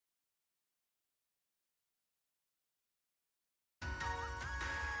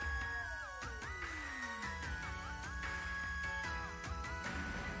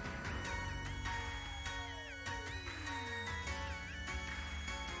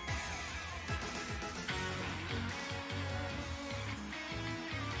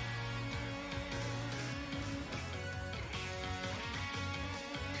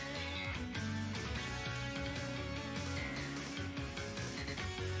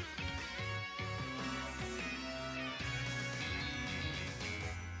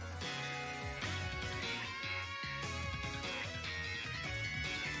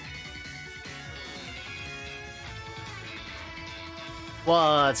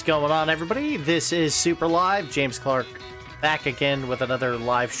What's going on, everybody? This is Super Live. James Clark back again with another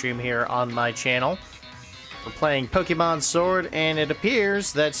live stream here on my channel. We're playing Pokemon Sword, and it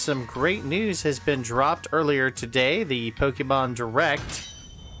appears that some great news has been dropped earlier today. The Pokemon Direct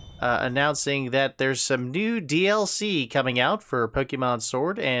announcing that there's some new DLC coming out for Pokemon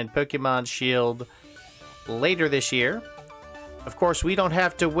Sword and Pokemon Shield later this year. Of course, we don't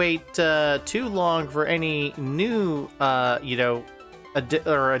have to wait too long for any new,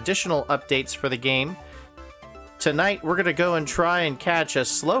 additional updates for the game. Tonight, we're going to go and try and catch a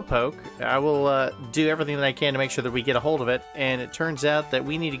Slowpoke. I will do everything that I can to make sure that we get a hold of it. And it turns out that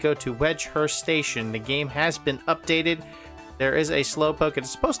we need to go to Wedgehurst Station. The game has been updated. There is a Slowpoke. It's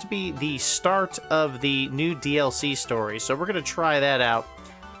supposed to be the start of the new DLC story. So we're going to try that out.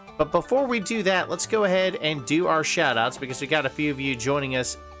 But before we do that, let's go ahead and do our shoutouts, because we got a few of you joining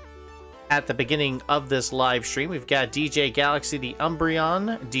us at the beginning of this live stream. We've got DJ Galaxy, the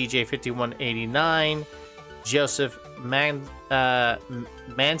Umbreon, DJ 5189, Joseph Manska,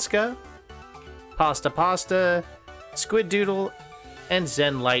 Pasta, Squid Doodle, and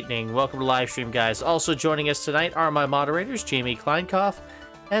Zen Lightning. Welcome to live stream, guys. Also joining us tonight are my moderators, Jamie Kleinkoff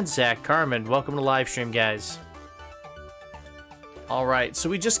and Zach Carmen. Welcome to live stream, guys. All right, so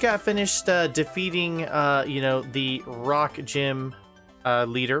we just got finished defeating, the Rock Gym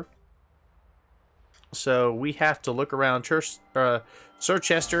leader. So we have to look around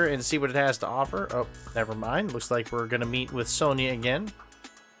Circhester and see what it has to offer. Oh, never mind. Looks like we're going to meet with Sonia again.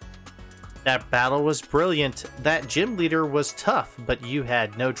 That battle was brilliant. That gym leader was tough, but you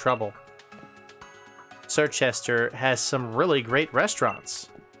had no trouble. Circhester has some really great restaurants.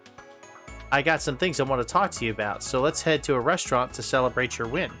 I got some things I want to talk to you about, so let's head to a restaurant to celebrate your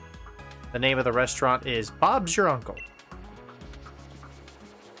win. The name of the restaurant is Bob's Your Uncle.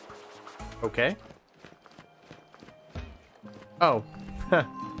 Okay. Oh.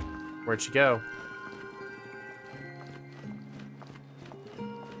 Where'd you go?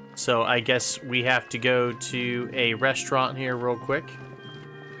 So I guess we have to go to a restaurant here real quick.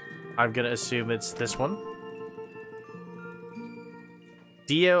 I'm gonna assume it's this one.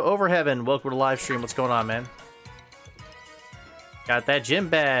 Dio Overheaven, welcome to live stream. What's going on, man? Got that gym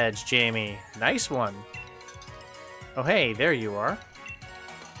badge, Jamie. Nice one. Oh, hey, there you are.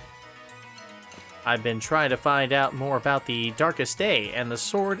 I've been trying to find out more about the Darkest Day and the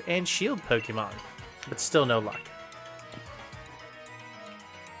Sword and Shield Pokemon, but still no luck.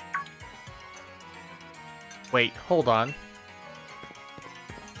 Wait, hold on.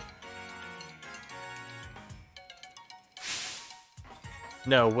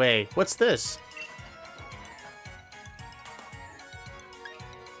 No way. What's this?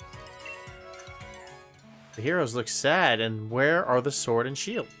 The heroes look sad, and where are the sword and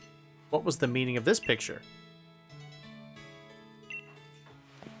shield? What was the meaning of this picture?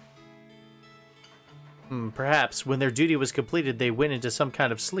 Perhaps when their duty was completed, they went into some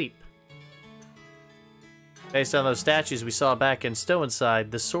kind of sleep. Based on those statues we saw back in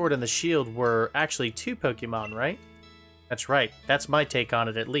Stownside, the sword and the shield were actually two Pokemon, right? That's right. That's my take on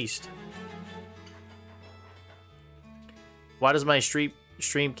it, at least. Why does my stream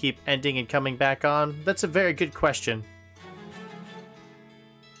keep ending and coming back on? That's a very good question.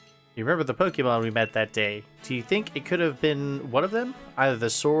 You remember the Pokemon we met that day? Do you think it could have been one of them? Either the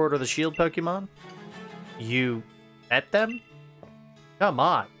sword or the shield Pokemon? You met them? Come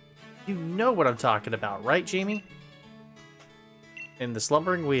on. You know what I'm talking about, right, Jamie? In the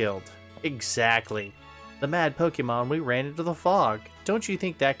Slumbering Weald. Exactly. The mad Pokemon we ran into the fog. Don't you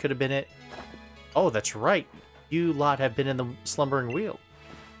think that could have been it? Oh, that's right. You lot have been in the Slumbering Weald.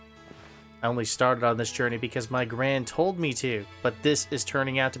 I only started on this journey because my Gran told me to, but this is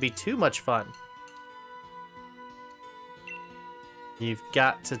turning out to be too much fun. You've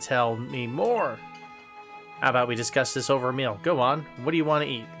got to tell me more. How about we discuss this over a meal? Go on. What do you want to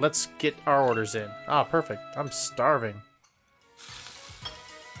eat? Let's get our orders in. Ah, perfect. I'm starving.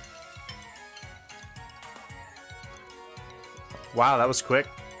 Wow, that was quick.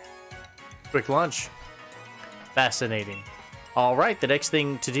 Quick lunch. Fascinating. Alright, the next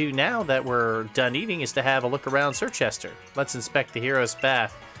thing to do now that we're done eating is to have a look around Circhester. Let's inspect the hero's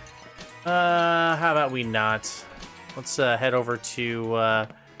bath. How about we not? Let's head over to... oh,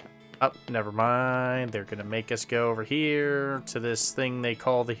 never mind. They're gonna make us go over here to this thing they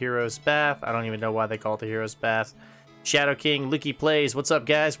call the hero's bath. I don't even know why they call it the hero's bath. Shadow King, Lukey Plays, what's up,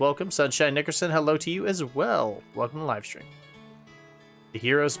 guys? Welcome. Sunshine Nickerson, hello to you as well. Welcome to live stream. The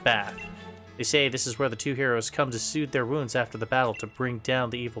hero's bath. They say this is where the two heroes come to soothe their wounds after the battle to bring down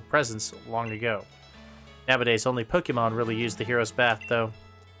the evil presence long ago. Nowadays, only Pokemon really use the hero's bath, though.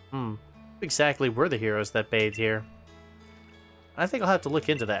 Who exactly were the heroes that bathed here? I think I'll have to look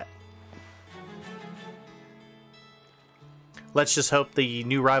into that. Let's just hope the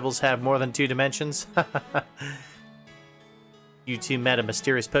new rivals have more than 2 dimensions. You two met a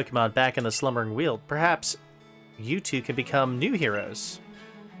mysterious Pokemon back in the Slumbering Weald. Perhaps you two can become new heroes.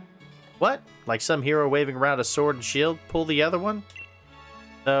 What? Like some hero waving around a sword and shield? Pull the other one?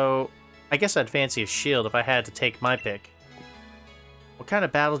 Though, I guess I'd fancy a shield if I had to take my pick. What kind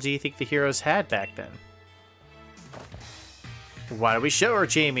of battle do you think the heroes had back then? Why don't we show her,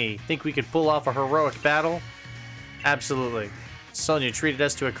 Jamie? Think we could pull off a heroic battle? Absolutely. Sonia treated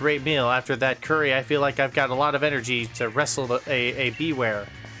us to a great meal. After that curry, I feel like I've got a lot of energy to wrestle a Bewear.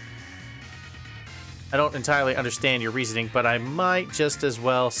 I don't entirely understand your reasoning, but I might just as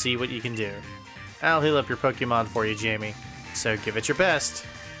well see what you can do. I'll heal up your Pokemon for you, Jamie. So give it your best.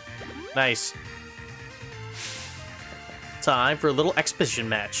 Nice. Time for a little exhibition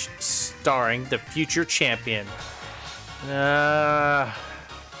match, starring the future champion. Here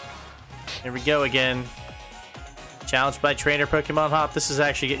we go again. Challenged by Trainer Pokemon Hop. This is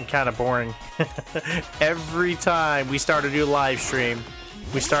actually getting kind of boring. Every time we start a new live stream,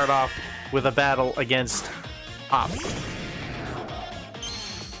 we start off with a battle against Hop.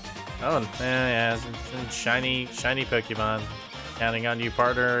 Oh, yeah, shiny Pokemon. Counting on you,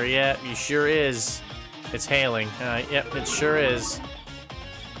 partner. Yeah, you sure is. It's hailing. Yep, it sure is.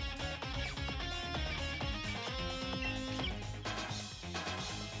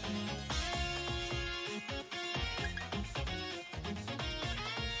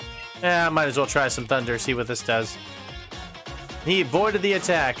 Yeah, I might as well try some Thunder, see what this does. He avoided the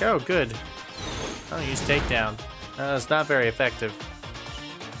attack. Oh, good. I'll use Takedown. It's not very effective.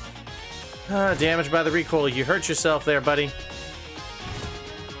 Damaged by the recoil. You hurt yourself there, buddy.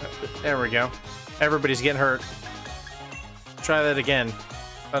 There we go. Everybody's getting hurt. Try that again.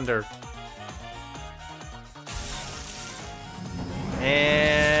 Thunder.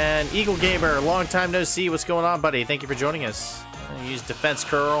 And Eagle Gamer, long time no see. What's going on, buddy? Thank you for joining us. Use Defense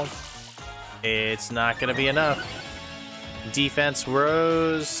Curl. It's not going to be enough. Defense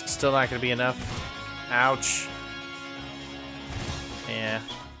Rose. Still not going to be enough. Ouch. Yeah.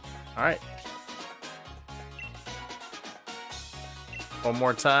 Alright. One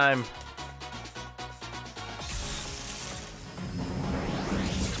more time.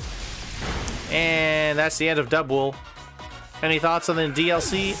 And that's the end of Dubwool. Any thoughts on the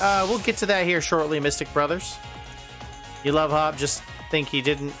DLC? We'll get to that here shortly, Mystic Brothers. You love Hop, just think he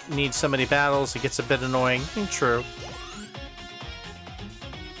didn't need so many battles. It gets a bit annoying. True.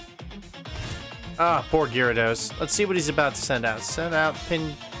 Ah, poor Gyarados. Let's see what he's about to send out. Send out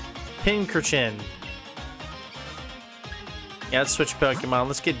Pincurchin. Yeah, let's switch Pokemon.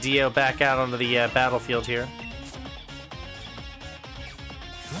 Let's get Dio back out onto the battlefield here.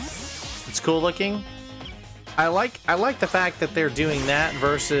 It's cool looking. I like the fact that they're doing that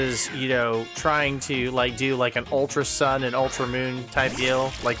versus, you know, trying to like do like an Ultra Sun and Ultra Moon type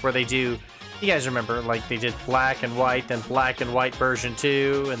deal, like where they do. You guys remember, like they did Black and White, then Black and White version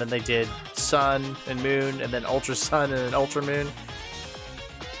 2, and then they did Sun and Moon, and then Ultra Sun and then Ultra Moon.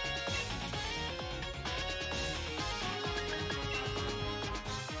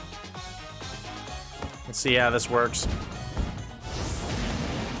 Let's see how this works.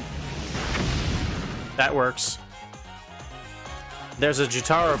 That works. There's a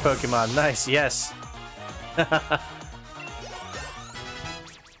Jutaro Pokemon. Nice, yes.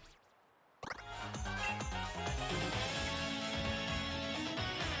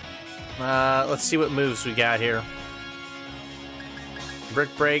 Let's see what moves we got here. Brick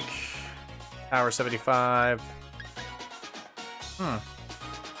Break. Power 75.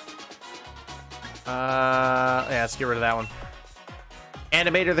 Yeah, let's get rid of that one.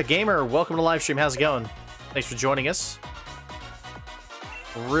 Animator the Gamer, welcome to live stream. How's it going? Thanks for joining us.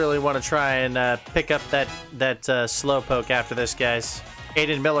 Really want to try and pick up that Slowpoke after this, guys.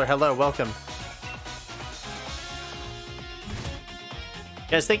 Aiden Miller, hello, welcome.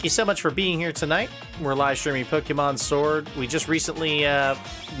 Guys, thank you so much for being here tonight. We're live streaming Pokemon Sword. We just recently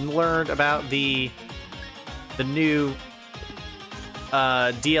learned about the new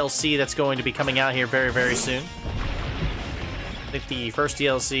DLC that's going to be coming out here very, very soon. I think the first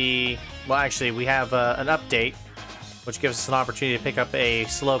DLC... Well, actually, we have an update, which gives us an opportunity to pick up a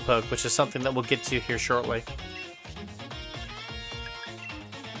Slowpoke, which is something that we'll get to here shortly.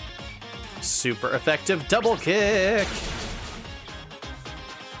 Super effective double kick!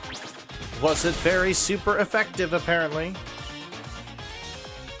 Wasn't very super effective, apparently.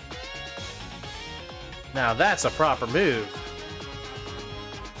 Now that's a proper move.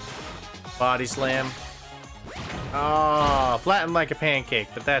 Body slam. Oh, flattened like a pancake,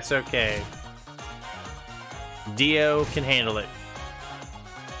 but that's okay. Dio can handle it.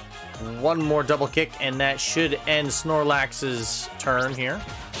 One more double kick, and that should end Snorlax's turn here.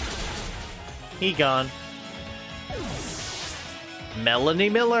 He gone. Melanie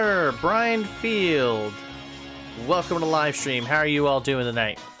Miller, Brian Field. Welcome to the live stream. How are you all doing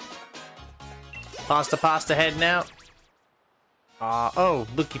tonight? Pasta heading out. Oh,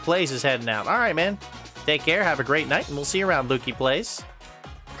 Lukey Plays is heading out. All right, man. Take care. Have a great night, and we'll see you around Lukey Plays.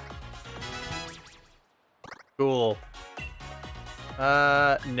 Cool.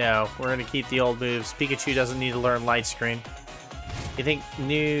 No. We're gonna keep the old moves. Pikachu doesn't need to learn Light Screen. You think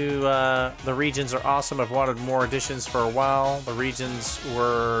the regions are awesome. I've wanted more additions for a while. The regions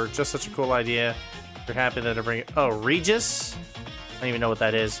were just such a cool idea. You're happy that I bring it. Oh, Regis? I don't even know what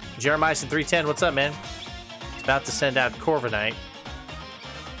that is. Jeremiah 310, what's up, man? It's about to send out Corviknight.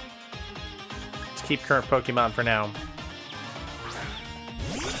 Let's keep current Pokemon for now.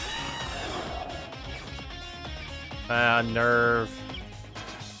 Nerve.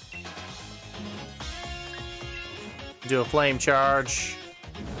 Do a flame charge.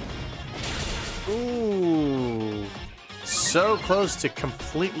 Ooh. So close to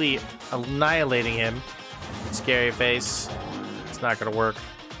completely annihilating him. Scary face. It's not gonna work.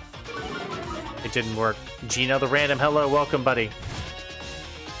 It didn't work. Gino the Random, hello, welcome, buddy.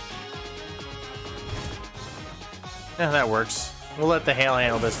 Yeah, that works. We'll let the hail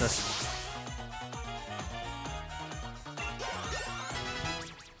handle business.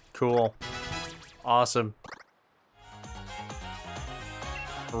 Cool. Awesome.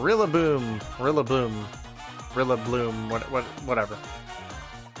 Rillaboom. Rillaboom. Rillabloom. Whatever.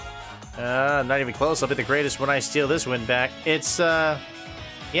 Not even close. I'll be the greatest when I steal this win back. It's,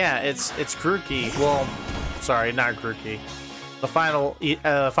 yeah, it's Grookey. Well, sorry, not Grookey. The final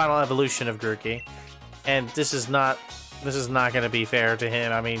evolution of Grookey. And this is not gonna be fair to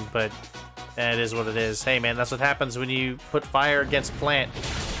him. I mean, but it is what it is. Hey, man, that's what happens when you put fire against plant.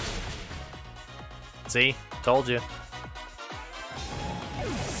 See? Told you.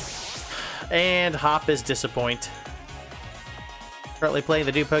 And Hop is disappoint. Currently playing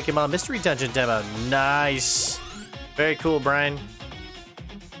the new Pokemon Mystery Dungeon demo. Nice. Very cool, Brian.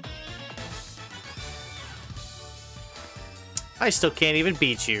 I still can't even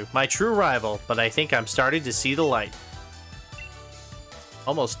beat you, my true rival, but I think I'm starting to see the light.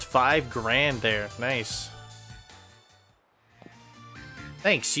 Almost 5 grand there. Nice.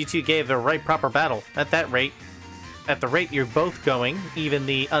 Thanks, you two gave the right proper battle. At the rate you're both going, even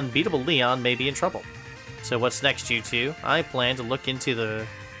the unbeatable Leon may be in trouble. So what's next, you two? I plan to look into the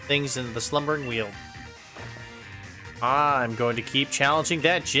things in the slumbering wheel. I'm going to keep challenging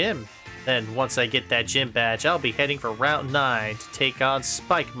that gym. Then once I get that gym badge, I'll be heading for Route 9 to take on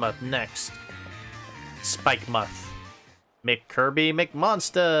Spikemuth next. Spikemuth. McKirby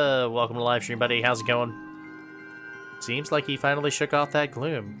McMonster! Welcome to the live stream, buddy. How's it going? Seems like he finally shook off that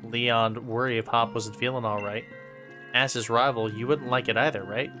gloom. Leon worry if Hop wasn't feeling alright. As his rival, you wouldn't like it either,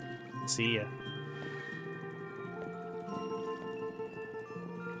 right? See ya.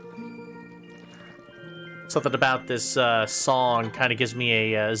 Something about this song kind of gives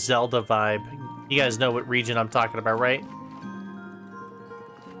me a Zelda vibe. You guys know what region I'm talking about, right?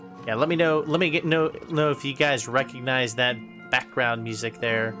 Yeah, let me know. Let me know if you guys recognize that background music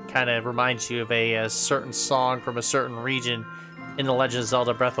there. Kind of reminds you of a certain song from a certain region in The Legend of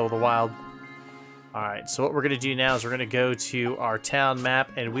Zelda: Breath of the Wild. Alright, so what we're going to do now is we're going to go to our town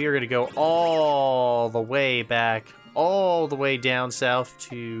map, and we are going to go all the way back, all the way down south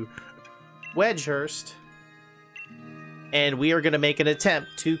to Wedgehurst. And we are going to make an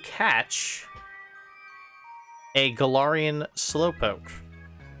attempt to catch a Galarian Slowpoke.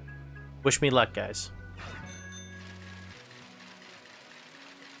 Wish me luck, guys.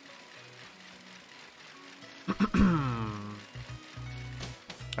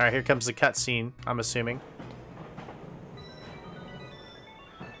 Alright, here comes the cutscene, I'm assuming.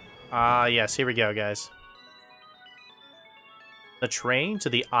 Yes, here we go, guys. The train to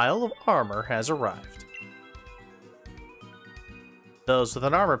the Isle of Armor has arrived. Those with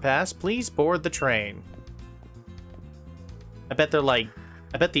an armor pass, please board the train. I bet they're like...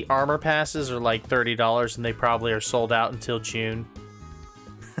 I bet the armor passes are like $30 and they probably are sold out until June.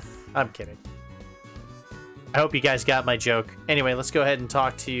 I'm kidding. I hope you guys got my joke. Anyway, let's go ahead and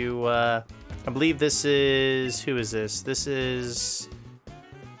talk to, I believe this is... Who is this? This is...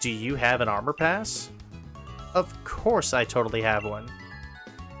 Do you have an armor pass? Of course I totally have one.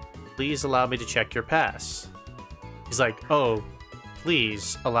 Please allow me to check your pass. He's like, oh,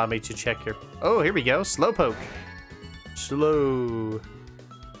 please allow me to check your... Oh, here we go. Slowpoke. Slow.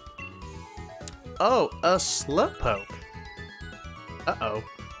 Oh, a Slowpoke. Uh-oh.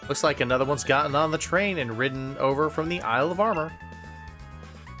 Looks like another one's gotten on the train and ridden over from the Isle of Armor.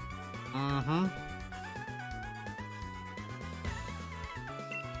 Mm-hmm.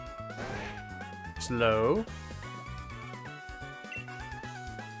 Slow.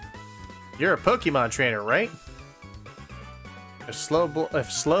 You're a Pokemon trainer, right? If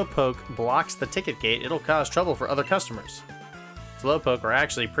Slowpoke blocks the ticket gate, it'll cause trouble for other customers. Slowpoke are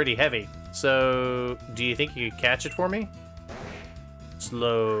actually pretty heavy, so do you think you could catch it for me?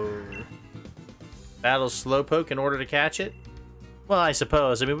 Slow. Battle Slowpoke in order to catch it? Well, I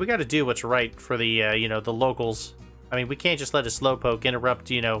suppose. I mean, we got to do what's right for the, you know, the locals. I mean, we can't just let a Slowpoke interrupt,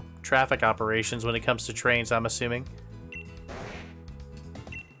 you know, traffic operations when it comes to trains, I'm assuming.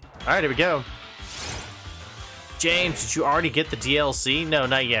 Alright, here we go. James, did you already get the DLC? No,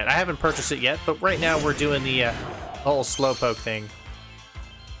 not yet. I haven't purchased it yet, but right now we're doing the whole Slowpoke thing.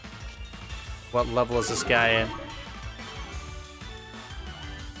 What level is this guy in?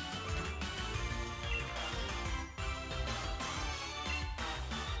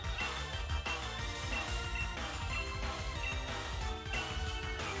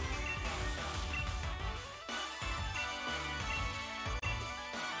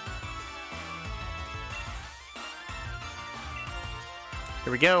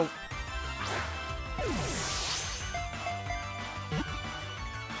 Here we go.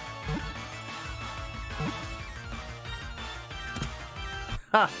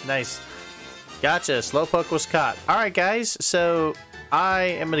 Ha, nice. Gotcha, Slowpoke was caught. Alright guys, so I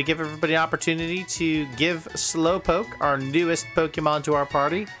am going to give everybody an opportunity to give Slowpoke, our newest Pokemon to our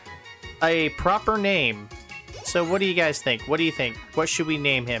party, a proper name. So what do you guys think? What do you think? What should we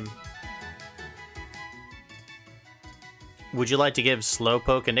name him? Would you like to give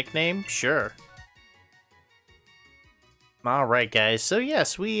Slowpoke a nickname? Sure. Alright guys, so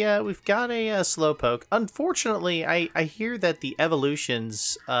yes, we've got a Slowpoke. Unfortunately, I hear that the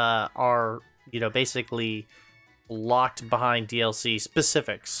evolutions are, you know, basically locked behind DLC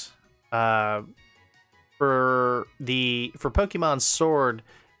specifics. For Pokemon Sword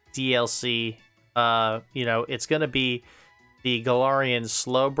DLC, you know, it's gonna be the Galarian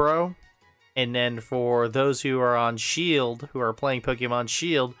Slowbro. And then for those who are on Shield, who are playing Pokemon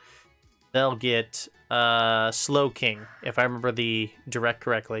Shield, they'll get Slowking, if I remember the direct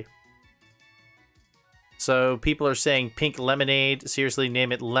correctly. So people are saying Pink Lemonade. Seriously,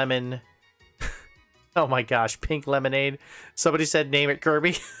 name it Lemon. Oh my gosh, Pink Lemonade. Somebody said name it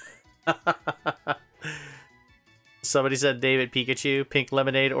Kirby. Somebody said name it Pikachu, Pink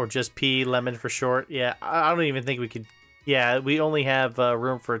Lemonade, or just P Lemon for short. Yeah, I don't even think we could. Yeah, we only have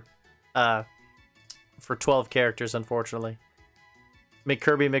room for 12 characters, unfortunately.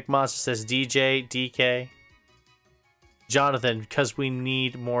 McKirby McMonster says DJ, DK. Jonathan, because we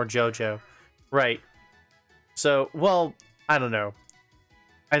need more JoJo. Right. So, well, I don't know.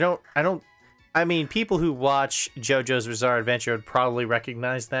 I mean, people who watch JoJo's Bizarre Adventure would probably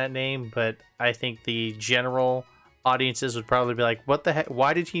recognize that name, but I think the general audiences would probably be like, what the heck?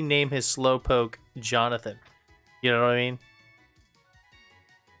 Why did he name his Slowpoke Jonathan? You know what I mean?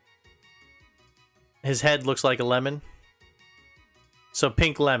 His head looks like a lemon. So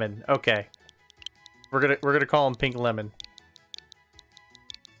Pink Lemon. Okay. We're gonna call him Pink Lemon.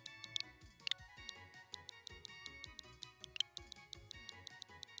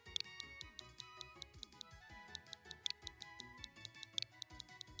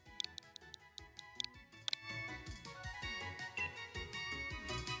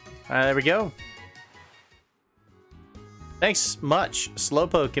 There we go. Thanks much.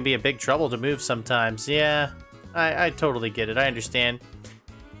 Slowpoke can be a big trouble to move sometimes. Yeah, I totally get it. I understand.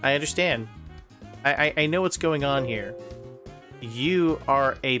 I understand. I know what's going on here. You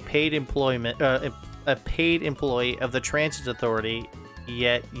are a paid a paid employee of the Transit Authority,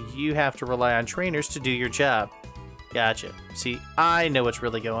 yet you have to rely on trainers to do your job. Gotcha. See, I know what's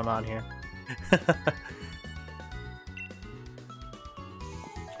really going on here.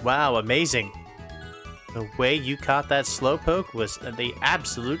 Wow, amazing. The way you caught that Slowpoke was the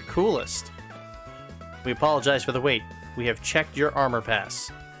absolute coolest. We apologize for the wait. We have checked your armor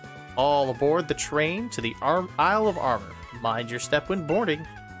pass. All aboard the train to the Isle of Armor. Mind your step when boarding.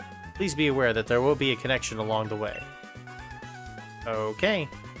 Please be aware that there will be a connection along the way. Okay.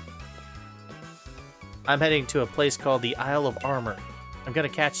 I'm heading to a place called the Isle of Armor. I'm gonna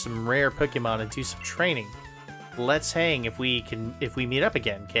catch some rare Pokemon and do some training. Let's hang if we meet up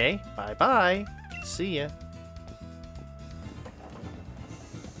again, okay? Bye-bye. See ya.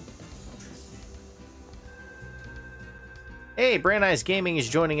 Hey, Brand Eyes Gaming is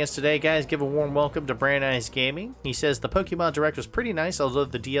joining us today, guys. Give a warm welcome to Brand Eyes Gaming. He says the Pokemon Direct was pretty nice, although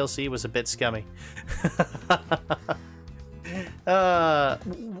the DLC was a bit scummy.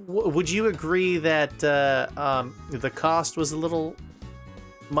 Would you agree that the cost was a little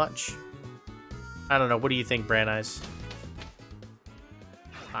much. I don't know. What do you think, Brand Eyes?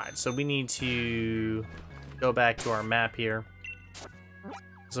 Alright, so we need to go back to our map here.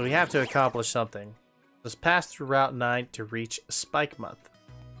 So we have to accomplish something. Let's pass through Route 9 to reach Spike Month.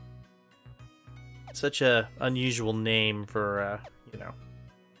 Such a unusual name for, you know.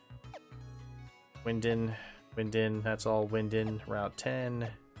 Winden, that's all Winden. Route 10.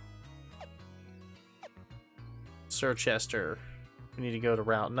 Sirchester. We need to go to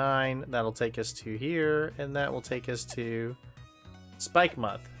Route 9. That'll take us to here, and that will take us to Spike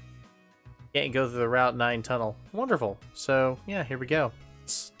Month. Can't go through the Route 9 tunnel. Wonderful. So, yeah, here we go.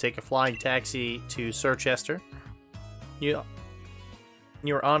 Let's take a flying taxi to Sirchester. You're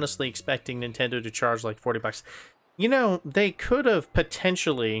honestly expecting Nintendo to charge like 40 bucks. You know, they could have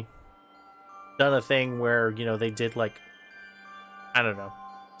potentially done a thing where, you know, they did like, I don't know,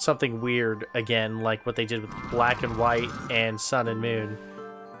 something weird again, like what they did with Black and White and Sun and Moon.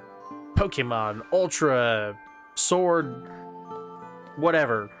 Pokemon, Ultra, Sword,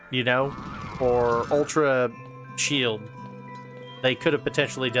 whatever, you know? Or Ultra Shield. They could have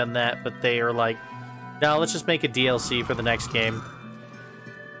potentially done that, but they are like, no, let's just make a DLC for the next game.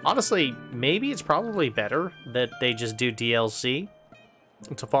 Honestly, maybe it's probably better that they just do DLC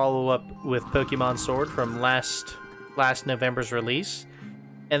to follow up with Pokemon Sword from last November's release.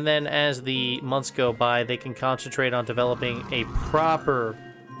 And then as the months go by, they can concentrate on developing a proper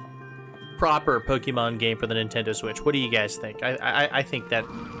Pokemon game for the Nintendo Switch. What do you guys think? I think that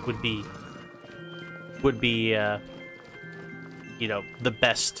would be you know, the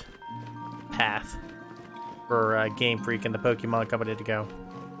best path for Game Freak and the Pokemon Company to go.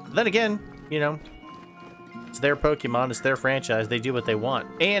 But then again, you know, it's their Pokemon, it's their franchise, they do what they want.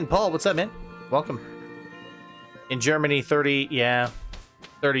 And Paul, what's up, man? Welcome. In Germany, 30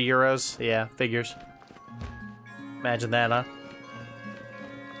 euros. Yeah, figures. Imagine that, huh?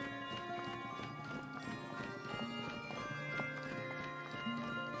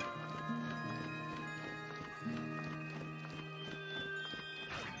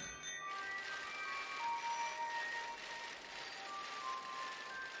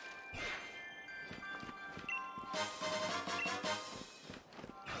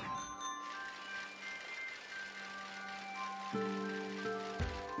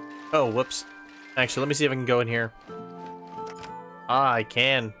 Oh, whoops. Actually, let me see if I can go in here. Ah, I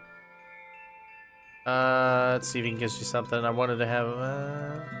can. Let's see if he can give me something. I wanted to have,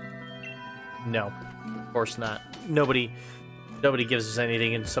 no. Of course not. Nobody gives us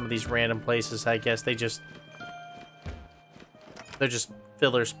anything in some of these random places, I guess. They're just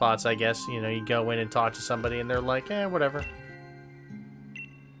filler spots, I guess. You know, you go in and talk to somebody and they're like, eh, whatever.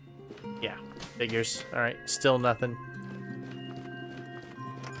 Yeah, figures. Alright, still nothing.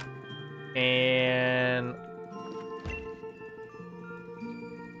 And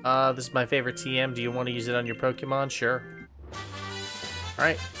this is my favorite TM. Do you want to use it on your Pokemon? Sure.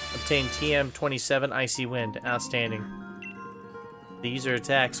 Alright. Obtain TM 27 Icy Wind. Outstanding. The user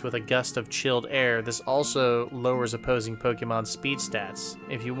attacks with a gust of chilled air. This also lowers opposing Pokemon's speed stats.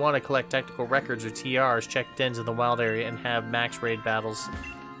 If you want to collect technical records or TRs, check dens in the wild area and have max raid battles.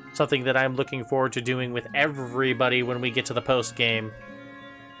 Something that I'm looking forward to doing with everybody when we get to the post game.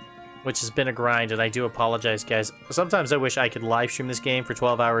 Which has been a grind, and I do apologize, guys. Sometimes I wish I could live stream this game for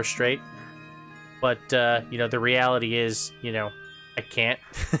 12 hours straight. But, you know, the reality is, you know, I can't.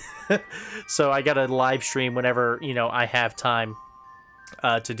 So I gotta live stream whenever, you know, I have time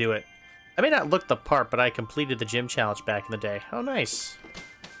to do it. I may not look the part, but I completed the gym challenge back in the day. Oh, nice.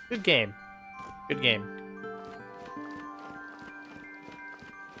 Good game. Good game.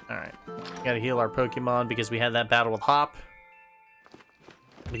 Alright. Gotta heal our Pokemon because we had that battle with Hop.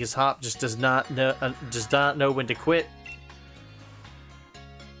 Because Hop just does not know when to quit.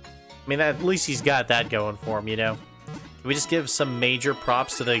 I mean, at least he's got that going for him, you know? Can we just give some major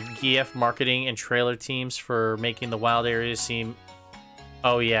props to the GF marketing and trailer teams for making the wild areas seem...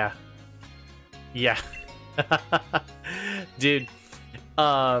 Oh, yeah. Yeah. Dude.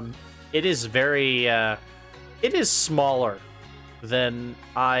 It is very, it is smaller than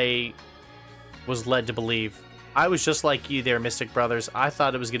I was led to believe. I was just like you there, Mystic Brothers. I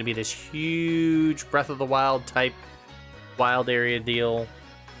thought it was going to be this huge Breath of the Wild type wild area deal.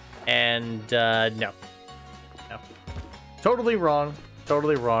 And, no. No. Totally wrong.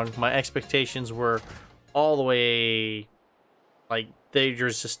 Totally wrong. My expectations were all the way, like, they were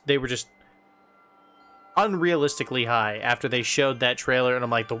just unrealistically high after they showed that trailer. And I'm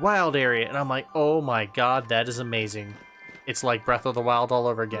like, the wild area. And I'm like, oh my god, that is amazing. It's like Breath of the Wild all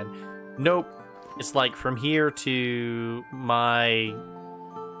over again. Nope. It's like from here to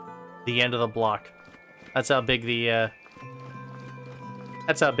the end of the block. That's how big the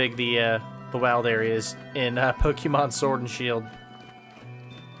That's how big the wild area is in Pokemon Sword and Shield.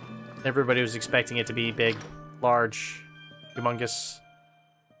 Everybody was expecting it to be big, large, humongous.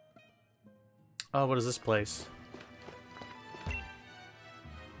 Oh, what is this place?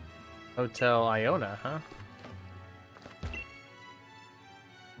 Hotel Iona, huh?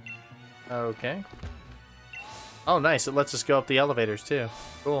 Okay. Oh, nice. It lets us go up the elevators, too.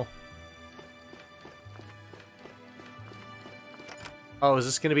 Cool. Oh, is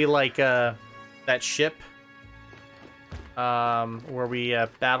this going to be like that ship? Where we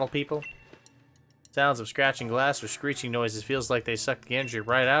battle people? Sounds of scratching glass or screeching noises feels like they suck the energy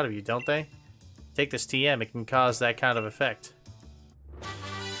right out of you, don't they? Take this TM, it can cause that kind of effect.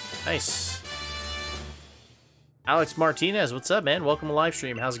 Nice. Alex Martinez, what's up, man? Welcome to live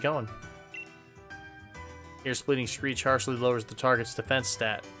stream. How's it going? Ear splitting screech harshly lowers the target's defense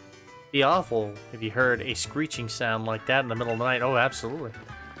stat. Be awful if you heard a screeching sound like that in the middle of the night. Oh, absolutely.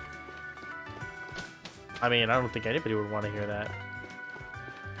 I mean, I don't think anybody would want to hear that.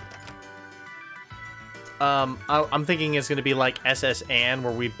 I'm thinking it's going to be like SS Anne,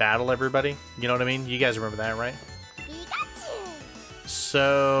 where we battle everybody. You know what I mean? You guys remember that, right? Pikachu.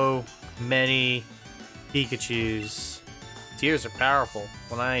 So many Pikachus. Tears are powerful.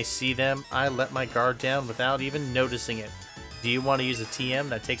 When I see them, I let my guard down without even noticing it. Do you want to use a TM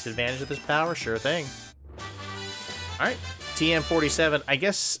that takes advantage of this power? Sure thing. Alright, TM47. I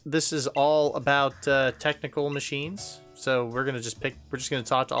guess this is all about technical machines. So we're just gonna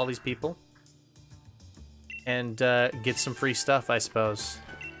talk to all these people. And get some free stuff, I suppose.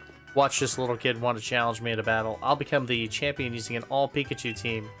 Watch this little kid want to challenge me in a battle. I'll become the champion using an all Pikachu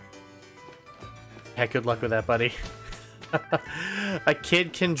team. Yeah, good luck with that, buddy. A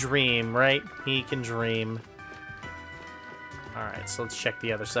kid can dream, right? He can dream. Alright, so let's check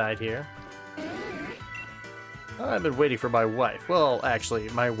the other side here. I've been waiting for my wife. Well, actually,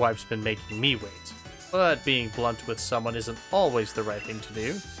 my wife's been making me wait. But being blunt with someone isn't always the right thing to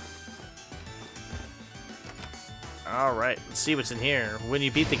do. Alright, let's see what's in here. When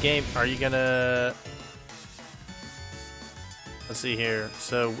you beat the game, are you gonna... Let's see here.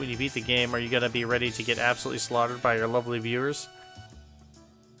 So, when you beat the game, are you gonna be ready to get absolutely slaughtered by your lovely viewers?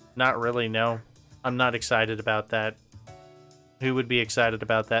 Not really, no. I'm not excited about that. Who would be excited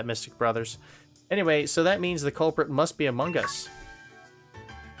about that, Mystic Brothers? Anyway, so that means the culprit must be among us.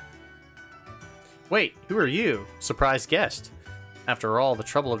 Wait, who are you? Surprise guest. After all, the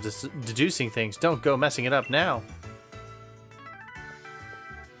trouble of deducing things, don't go messing it up now.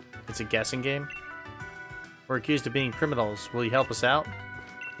 It's a guessing game? We're accused of being criminals. Will you help us out?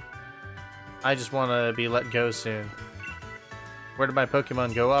 I just want to be let go soon. Where did my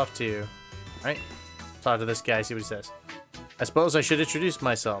Pokemon go off to? Right? Talk to this guy, see what he says. I suppose I should introduce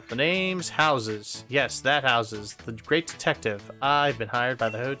myself. The name's Houses. Yes, that Houses. The great detective. I've been hired by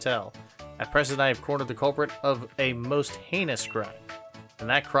the hotel. At present, I have cornered the culprit of a most heinous crime. And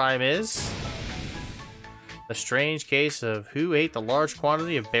that crime is... the strange case of who ate the large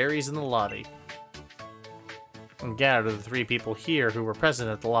quantity of berries in the lobby. And gather the three people here who were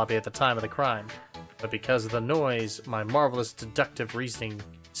present at the lobby at the time of the crime. But because of the noise, my marvelous deductive reasoning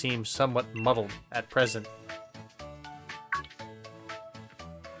seems somewhat muddled at present.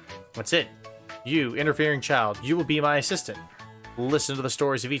 That's it. You, interfering child, you will be my assistant. Listen to the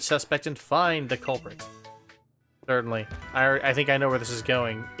stories of each suspect and find the culprit. Certainly. I think I know where this is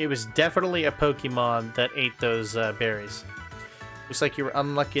going. It was definitely a Pokemon that ate those berries. Looks like you were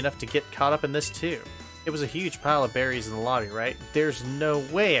unlucky enough to get caught up in this too. It was a huge pile of berries in the lobby, right? There's no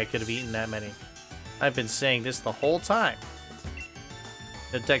way I could have eaten that many. I've been saying this the whole time.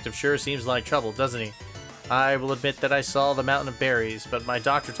 The detective sure seems like trouble, doesn't he? I will admit that I saw the mountain of berries, but my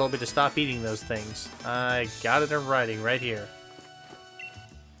doctor told me to stop eating those things. I got it in writing right here.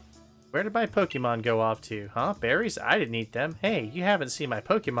 Where did my Pokemon go off to? Huh? Berries? I didn't eat them. Hey, you haven't seen my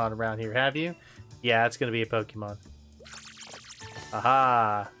Pokemon around here, have you? Yeah, it's gonna be a Pokemon.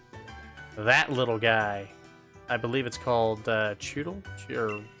 Aha! That little guy. I believe it's called Choodle?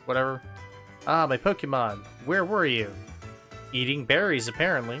 Or whatever. Ah, my Pokemon. Where were you? Eating berries,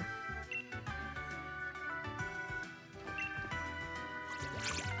 apparently.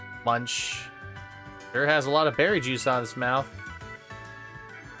 Munch. Sure has a lot of berry juice on its mouth.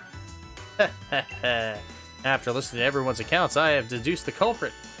 After listening to everyone's accounts, I have deduced the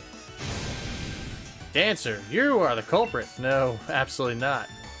culprit. Dancer, you are the culprit. No, absolutely not.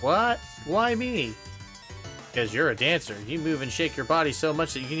 What? Why me? Because you're a dancer. You move and shake your body so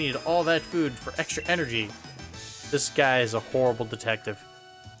much that you need all that food for extra energy. This guy is a horrible detective.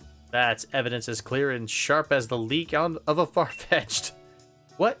 That's evidence as clear and sharp as the leak of a Farfetch'd.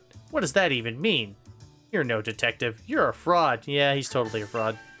 What? What does that even mean? You're no detective. You're a fraud. Yeah, he's totally a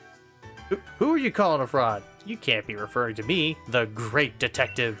fraud. Who are you calling a fraud? You can't be referring to me, the great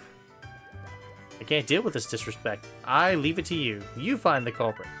detective. I can't deal with this disrespect. I leave it to you. You find the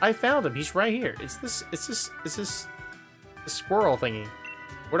culprit. I found him. He's right here. It's this squirrel thingy.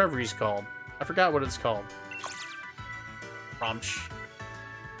 Whatever he's called. I forgot what it's called. Rumch.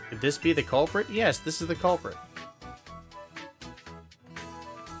 Could this be the culprit? Yes, this is the culprit.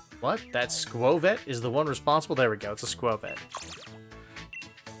 What? That Squovet is the one responsible? There we go. It's a Squovet.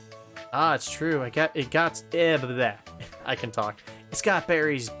 Ah, it's true. I can talk. It's got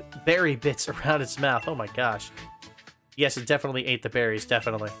berry bits around its mouth. Oh my gosh. Yes, it definitely ate the berries,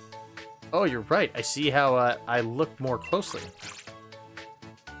 definitely. Oh, you're right. I see how I look more closely.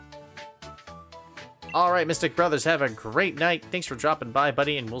 All right, Mystic Brothers, have a great night. Thanks for dropping by,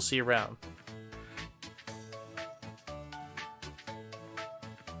 buddy, and we'll see you around.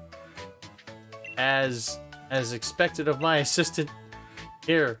 As expected of my assistant,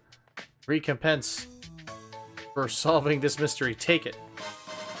 here, recompense for solving this mystery. Take it.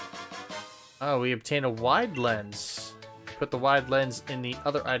 Oh, we obtain a wide lens. Put the wide lens in the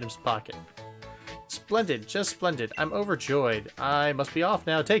other item's pocket. Splendid, just splendid. I'm overjoyed. I must be off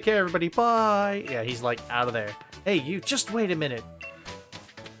now. Take care, everybody. Bye. Yeah, he's like out of there. Hey, you, just wait a minute.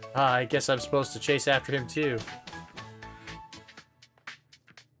 I guess I'm supposed to chase after him too.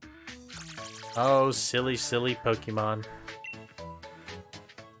 Oh, silly, silly Pokemon.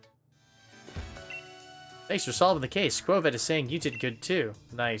 Thanks for solving the case. Squovet is saying you did good too.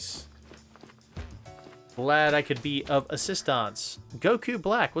 Nice. Glad I could be of assistance. Goku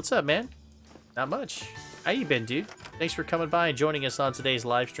Black, what's up, man? Not much. How you been, dude? Thanks for coming by and joining us on today's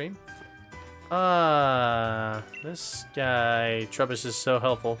live stream. This guy, Trubbish, is so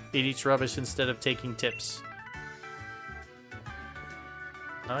helpful. He eats rubbish instead of taking tips.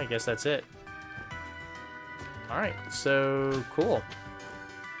 Oh, I guess that's it. Alright, so cool.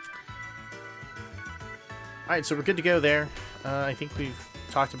 Alright, so we're good to go there. I think we've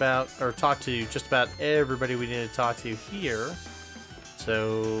talked to just about everybody we need to talk to here.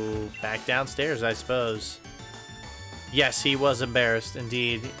 So, back downstairs, I suppose. Yes, he was embarrassed,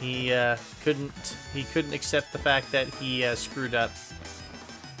 indeed. He couldn't accept the fact that he screwed up.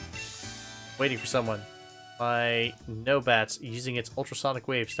 Waiting for someone. My Nobat's using its ultrasonic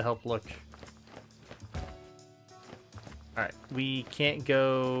waves to help look. Alright, we can't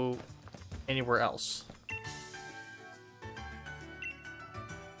go anywhere else.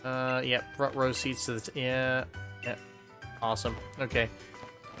 Yeah, front row seats to the yeah. Awesome. Okay.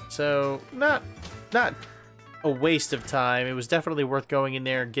 So, not a waste of time. It was definitely worth going in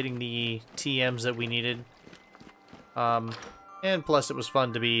there and getting the TMs that we needed. And plus it was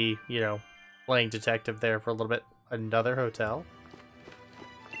fun to be, you know, playing detective there for a little bit. Another hotel.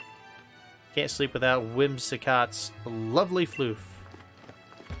 Can't sleep without Whimsicott's lovely floof.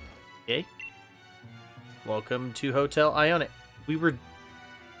 Okay. Welcome to Hotel Ionic. We were...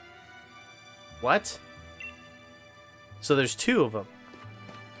 What? So there's two of them.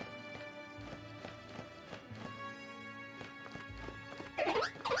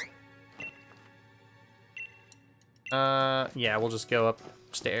 Yeah, we'll just go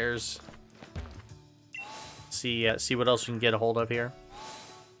upstairs. See what else we can get a hold of here.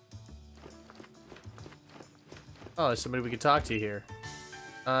 Oh, there's somebody we could talk to here.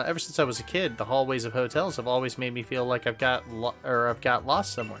 Ever since I was a kid, the hallways of hotels have always made me feel like I've got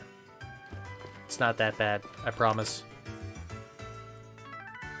lost somewhere. It's not that bad, I promise.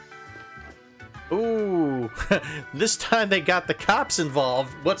 Ooh, this time they got the cops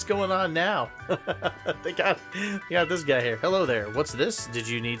involved. What's going on now? they got this guy here. Hello there. What's this? Did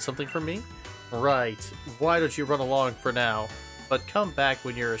you need something from me? Right. Why don't you run along for now? But come back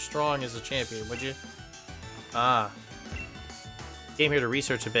when you're as strong as a champion, would you? Ah. Came here to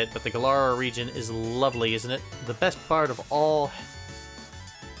research a bit, but the Galara region is lovely, isn't it? The best part of all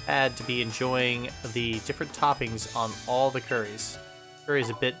had to be enjoying the different toppings on all the curries. Curry's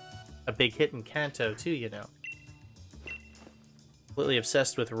a big hit in Kanto too, you know. Completely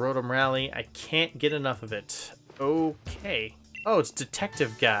obsessed with Rotom Rally. I can't get enough of it. Okay. Oh, it's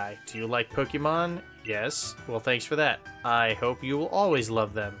Detective Guy. Do you like Pokemon? Yes. Well, thanks for that. I hope you will always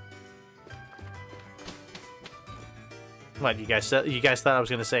love them. What, you guys thought I was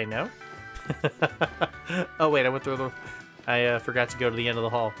gonna say no? Oh wait, I forgot to go to the end of the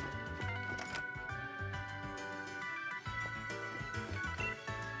hall.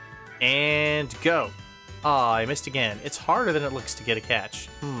 And go. Aw, I missed again. It's harder than it looks to get a catch.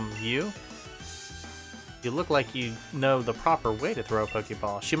 You? You look like you know the proper way to throw a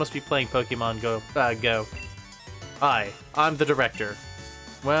Pokeball. She must be playing Pokemon Go. Hi, I'm the director.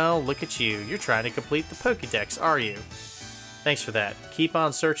 Well, look at you. You're trying to complete the Pokédex, are you? Thanks for that. Keep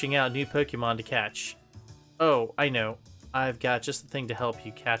on searching out new Pokemon to catch. Oh, I know. I've got just the thing to help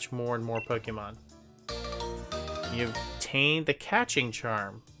you catch more and more Pokemon. You've obtained the catching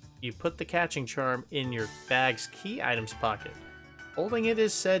charm. You put the catching charm in your bag's key items pocket. Holding it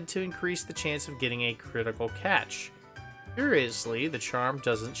is said to increase the chance of getting a critical catch. Curiously, the charm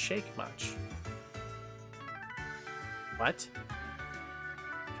doesn't shake much. What?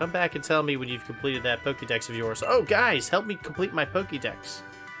 Come back and tell me when you've completed that Pokédex of yours. Oh, guys, help me complete my Pokédex.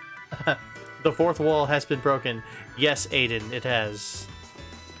 The fourth wall has been broken. Yes, Aiden, it has.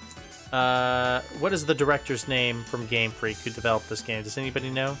 What is the director's name from Game Freak who developed this game? Does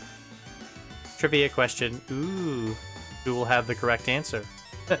anybody know? Trivia question. Ooh, who will have the correct answer?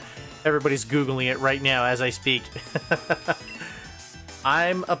 Everybody's Googling it right now as I speak.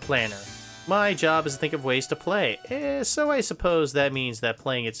 I'm a planner. My job is to think of ways to play, so I suppose that means that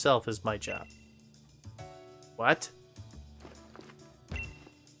playing itself is my job. What?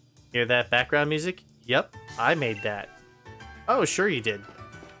 Hear that background music? Yep, I made that. Oh, sure you did.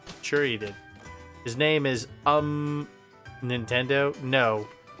 Sure you did. His name is, Nintendo? No.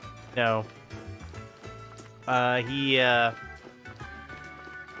 No.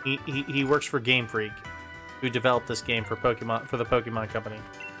 He works for Game Freak, who developed this game for Pokemon, for the Pokemon Company.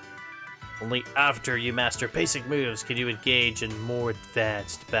 Only after you master basic moves can you engage in more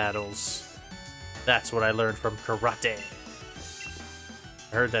advanced battles. That's what I learned from karate.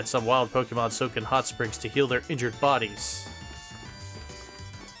 I heard that some wild Pokemon soak in hot springs to heal their injured bodies.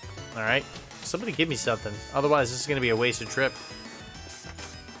 Alright, somebody give me something. Otherwise, this is going to be a wasted trip.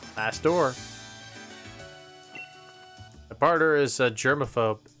 Last door. The partner is a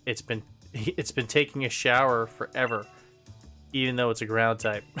germaphobe. It's been taking a shower forever, even though it's a ground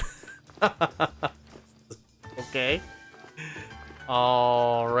type. Okay.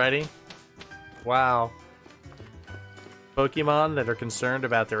 Alrighty. Wow. Pokemon that are concerned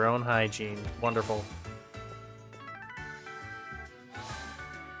about their own hygiene. Wonderful.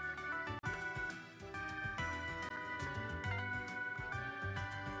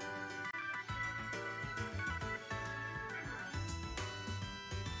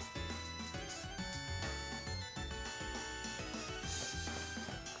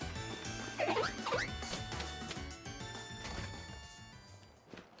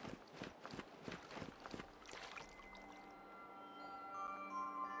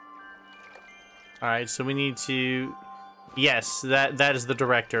 Alright, so we need to... Yes, that is the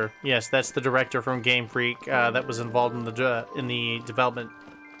director. Yes, that's the director from Game Freak that was involved in the development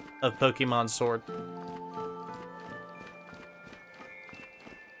of Pokemon Sword.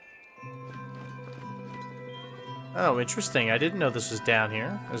 Oh, interesting. I didn't know this was down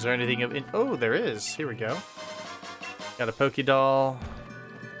here. Is there anything of... Oh, there is. Here we go. Got a Pokédoll.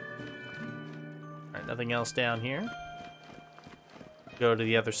 Alright, nothing else down here. Go to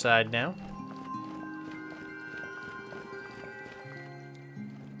the other side now.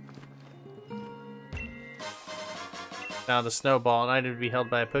 Now the snowball, an item to be held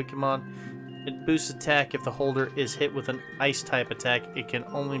by a Pokemon. It boosts attack if the holder is hit with an ice type attack. It can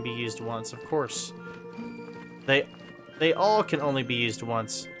only be used once, of course. They all can only be used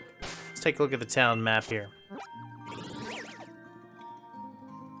once. Let's take a look at the town map here.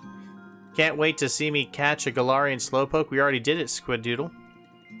 Can't wait to see me catch a Galarian Slowpoke. We already did it, Squiddoodle.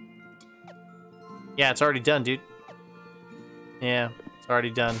 Yeah, it's already done, dude. Yeah, it's already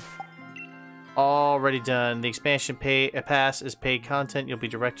done. Already done. The expansion pass is paid content. You'll be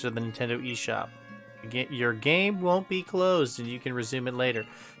directed to the Nintendo eShop. Your game won't be closed and you can resume it later.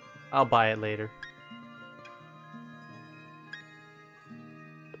 I'll buy it later.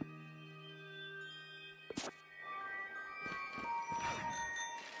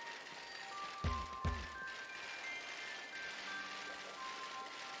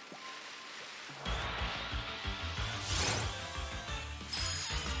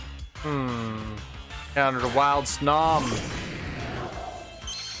 Countered a wild Snom.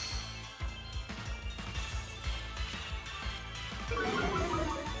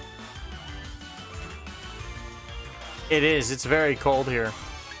 It is. It's very cold here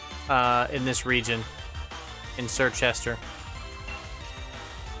in this region, in Sir Chester.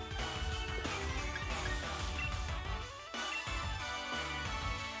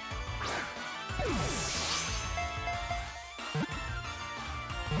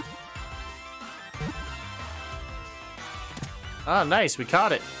 Oh, nice. We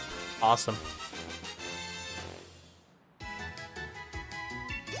caught it. Awesome.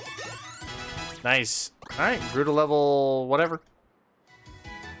 Nice. Alright, grew to level whatever.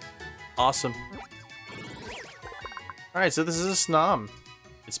 Awesome. Alright, so this is a Snom.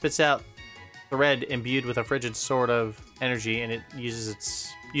 It spits out thread imbued with a frigid sort of energy, and it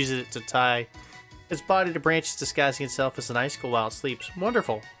uses it to tie its body to branches, disguising itself as an icicle while it sleeps.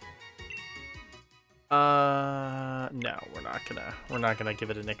 Wonderful. No, we're not gonna give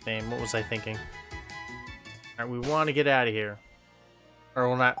it a nickname. What was I thinking? All right, we want to get out of here. Or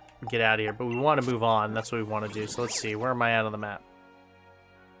we'll not get out of here, but we want to move on. That's what we want to do. So let's see. Where am I at on the map?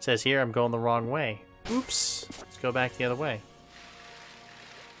 It says here I'm going the wrong way. Oops. Let's go back the other way.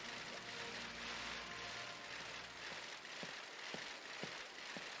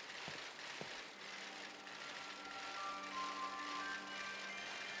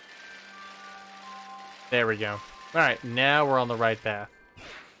 There we go. Alright, now we're on the right path.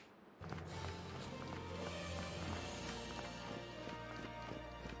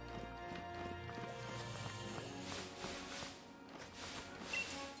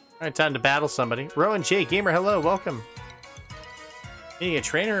 Alright, time to battle somebody. Rowan J. Gamer, hello, welcome. Being a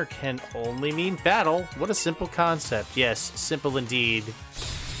trainer can only mean battle. What a simple concept. Yes, simple indeed.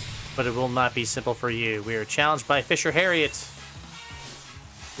 But it will not be simple for you. We are challenged by Fisher Harriet,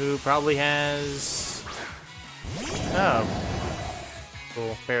 who probably has... Oh.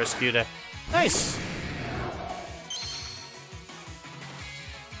 Cool. Barraspuda. Nice!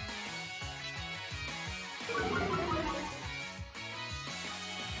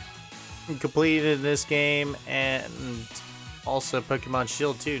 Completed this game and also Pokemon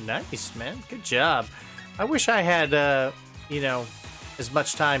Shield 2. Nice, man. Good job. I wish I had, you know, as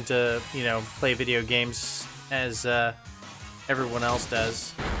much time to, you know, play video games as everyone else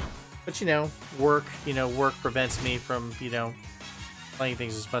does. But, you know, work prevents me from, you know, playing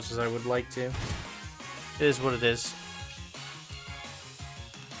things as much as I would like to. It is what it is.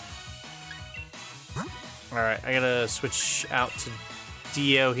 Alright, I gotta switch out to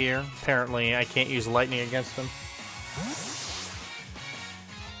Dio here. Apparently, I can't use lightning against him.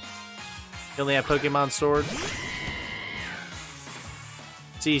 You only have Pokemon Sword.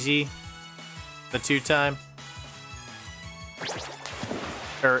 It's easy. The 2-time.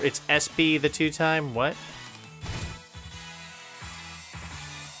 Or it's SB the 2-time. What?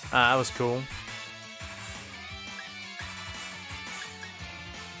 That was cool.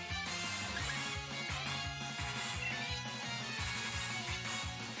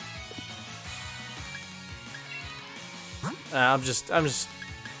 I'm just,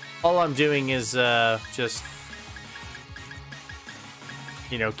 all I'm doing is, just,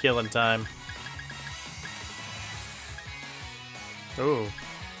 you know, killing time. Ooh.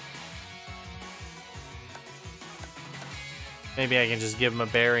 Maybe I can just give him a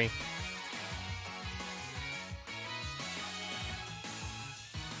berry.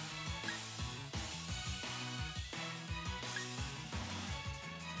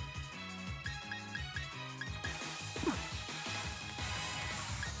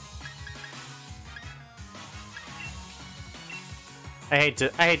 I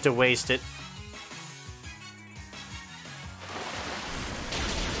hate to waste it.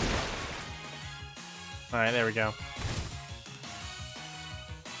 All right, there we go.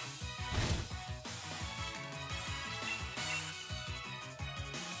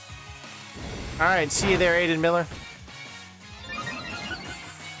 All right, see you there, Aiden Miller.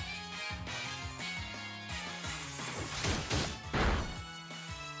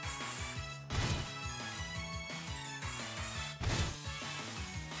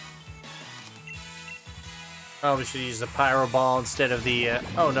 Probably should use the Pyro Ball instead of the,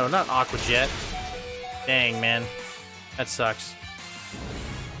 oh no, not Aqua Jet. Dang, man. That sucks.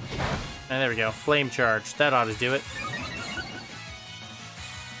 And there we go. Flame Charge. That ought to do it.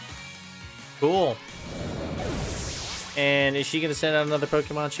 Cool. And is she going to send out another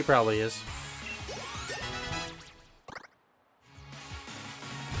Pokemon? She probably is.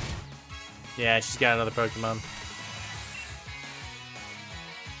 Yeah, she's got another Pokemon.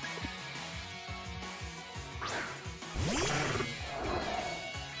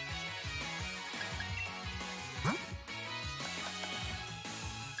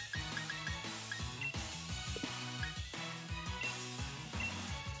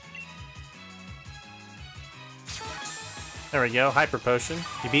 There we go, Hyper Potion.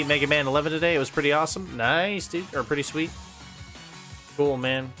 You beat Mega Man 11 today. It was pretty awesome. Nice, dude. Or pretty sweet. Cool,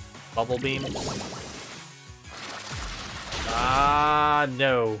 man. Bubble Beam. Ah,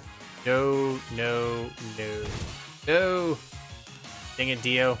 no. No, no, no. No. Dang it,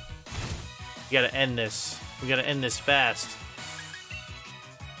 Dio. We gotta end this. We gotta end this fast.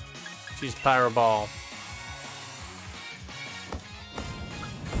 Choose Pyro Ball.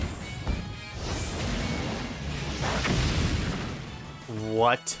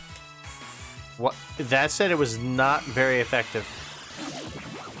 What? What? That said, it was not very effective.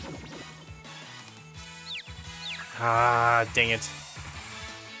 Ah, dang it.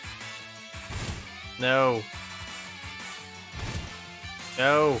 No.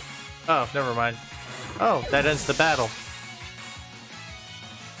 No. Oh, never mind. Oh, that ends the battle.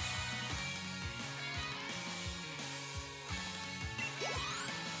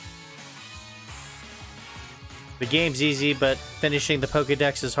 The game's easy, but finishing the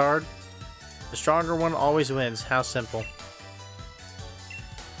Pokédex is hard. The stronger one always wins. How simple.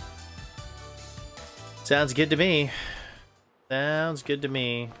 Sounds good to me. Sounds good to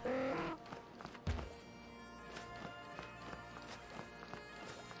me.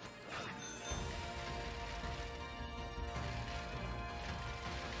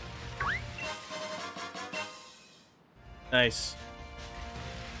 Nice.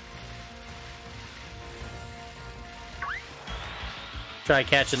 Try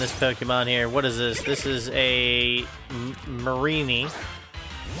catching this Pokemon here. What is this? This is a Marini.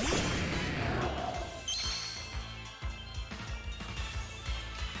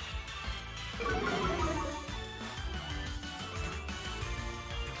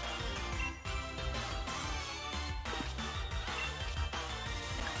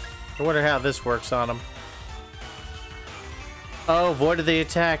 I wonder how this works on him. Oh, avoided the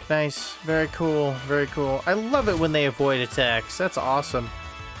attack. Nice. Very cool. Very cool. I love it when they avoid attacks. That's awesome.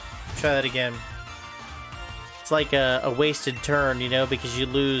 Try that again. It's like a wasted turn, you know, because you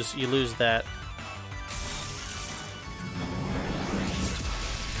lose that.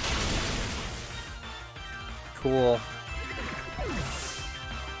 Cool.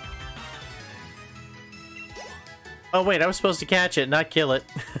 Oh wait, I was supposed to catch it, not kill it.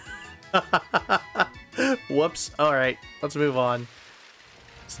 Whoops. Alright, let's move on.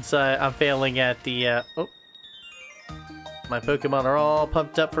 Since I'm failing at the, oh. My Pokemon are all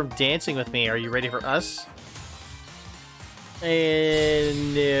pumped up from dancing with me. Are you ready for us?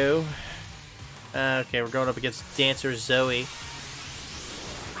 No. Okay, we're going up against Dancer Zoe.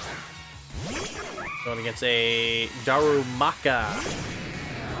 Going against a Darumaka.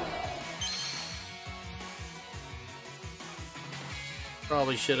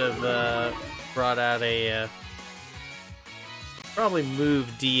 Probably should have brought out a... probably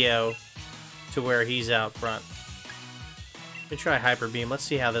moved Dio to where he's out front. Let me try Hyper Beam. Let's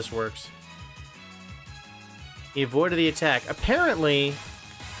see how this works. He avoided the attack. Apparently,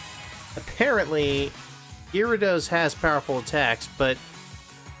 Gyarados has powerful attacks, but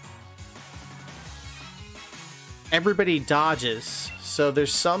everybody dodges. So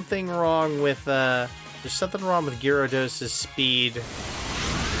there's something wrong with Gyarados' speed.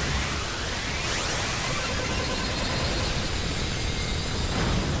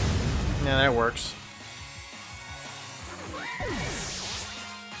 Yeah, that works.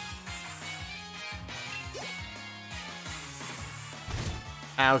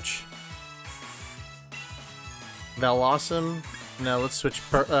 Ouch. Velocim? No, let's switch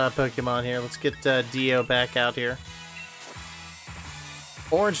Pokemon here. Let's get Dio back out here.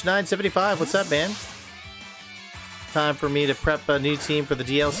 Orange 975, what's up, man? Time for me to prep a new team for the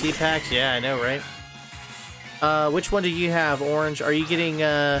DLC packs? Yeah, I know, right? Which one do you have, Orange? Are you getting,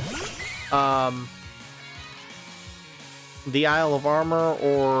 the Isle of Armor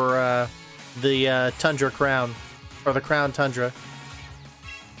or, the, Tundra Crown? Or the Crown Tundra?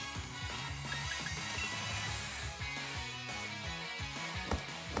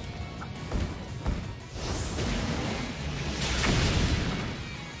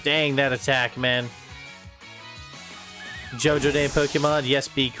 Dang, that attack, man. JoJo name Pokemon? Yes,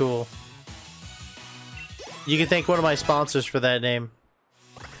 be cool. You can thank one of my sponsors for that name.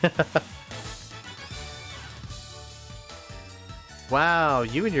 Wow,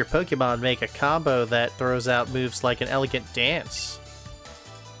 you and your Pokemon make a combo that throws out moves like an elegant dance.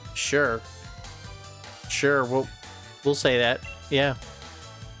 Sure. Sure, we'll say that. Yeah.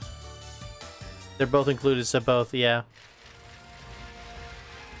 They're both included, so both, yeah.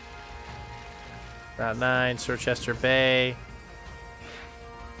 Route 9, Sorchester Bay.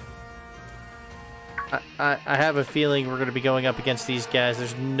 I have a feeling we're going to be going up against these guys.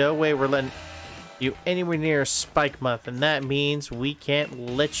 There's no way we're letting you anywhere near Spike Month, and that means we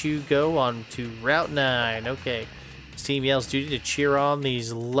can't let you go on to Route 9. Okay. This team yells duty to cheer on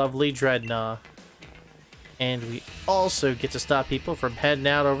these lovely Dreadnought. And we also get to stop people from heading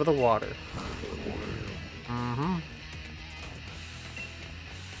out over the water. Mm-hmm.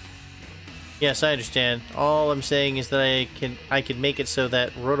 Yes, I understand. All I'm saying is that I can make it so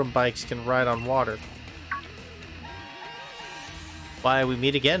that Rotom bikes can ride on water. Why, we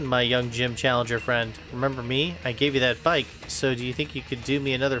meet again, my young gym challenger friend. Remember me? I gave you that bike, so do you think you could do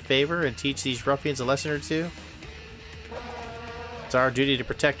me another favor and teach these ruffians a lesson or two? It's our duty to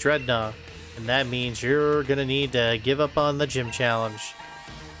protect Dreadnought. And that means you're gonna need to give up on the gym challenge.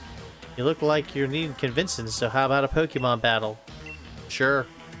 You look like you're needing convincing, so how about a Pokemon battle? Sure.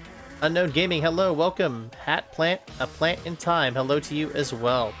 Unknown Gaming, hello, welcome. Hat Plant, a plant in time, hello to you as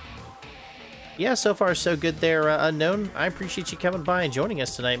well. Yeah, so far so good there, Unknown. I appreciate you coming by and joining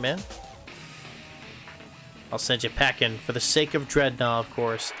us tonight, man. I'll send you packing for the sake of Dreadnought, of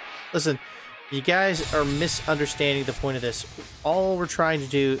course. Listen, you guys are misunderstanding the point of this. All we're trying to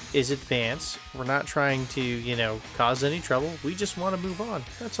do is advance. We're not trying to, you know, cause any trouble. We just want to move on.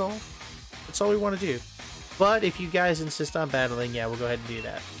 That's all. That's all we want to do. But if you guys insist on battling, yeah, we'll go ahead and do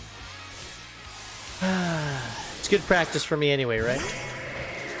that. It's good practice for me anyway, right?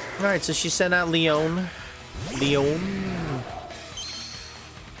 Alright, so she sent out Leon.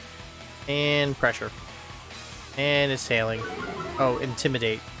 And pressure. And it's hailing. Oh,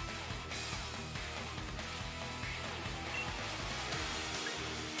 intimidate.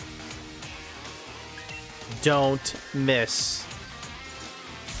 Don't miss.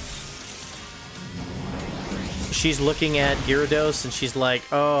 She's looking at Gyarados and she's like,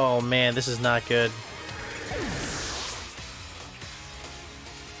 oh man, this is not good.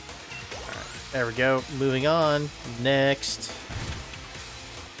 Alright, there we go. Moving on. Next.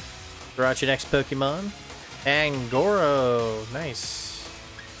 Throw out your next Pokemon. Pangoro. Nice.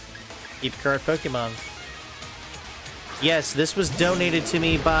 Keep current Pokemon. Yes, this was donated to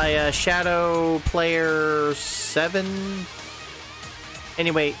me by Shadow Player 7.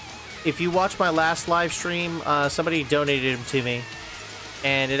 Anyway, if you watch my last live stream, somebody donated him to me.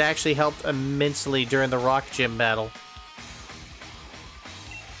 And it actually helped immensely during the Rock Gym battle.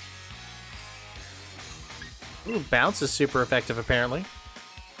 Ooh, Bounce is super effective, apparently.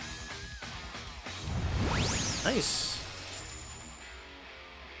 Nice.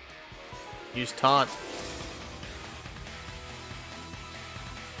 Use Taunt.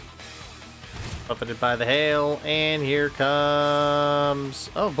 Buffeted by the hail, and here comes...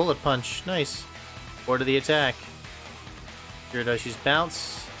 oh, Bullet Punch. Nice. Avoided the attack. Gyarados use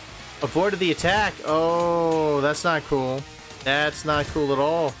Bounce. Avoided the attack! Oh, that's not cool. That's not cool at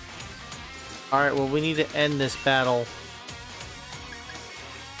all. Alright, well, we need to end this battle.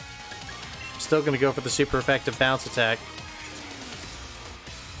 Still gonna go for the super effective Bounce attack.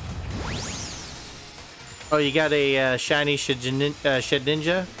 Oh, you got a shiny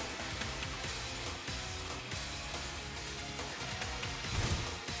Shedinja?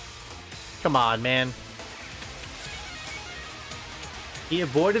 Come on, man. He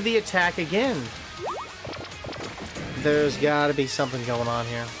avoided the attack again. There's gotta be something going on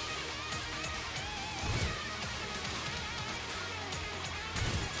here.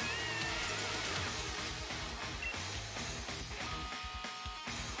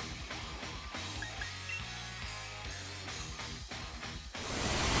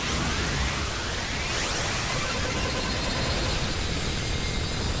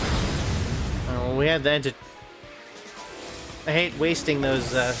 We had the end. I hate wasting those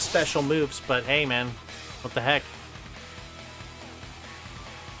special moves, but hey, man, what the heck?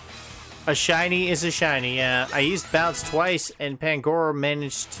 A shiny is a shiny. Yeah, I used Bounce twice, and Pangoro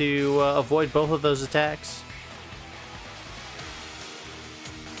managed to avoid both of those attacks.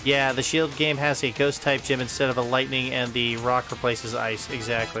 Yeah, the Shield game has a Ghost type gym instead of a Lightning, and the Rock replaces Ice.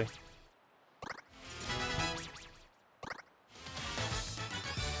 Exactly.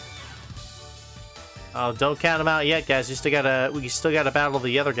 Oh, don't count them out yet, guys. We still gotta battle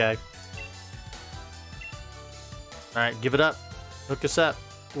the other guy. Alright, give it up. Hook us up.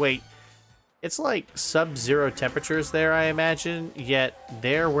 Wait. It's like sub-zero temperatures there, I imagine. Yet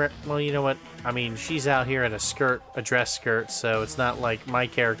they're well, you know what? I mean, she's out here in a dress skirt, so it's not like my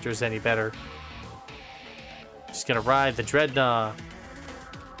character's any better. Just gonna ride the Dreadnought.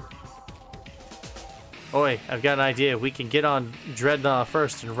 Oi, I've got an idea. We can get on Dreadnought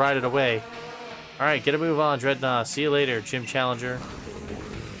first and ride it away. Alright, get a move on, Dreadnought. See you later, Gym Challenger.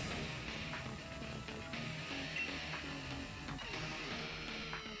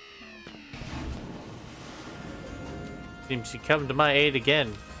 Seems you come to my aid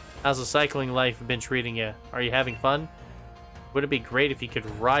again. How's the cycling life been treating you? Are you having fun? Would it be great if you could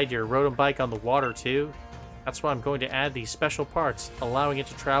ride your Rotom bike on the water too? That's why I'm going to add these special parts, allowing it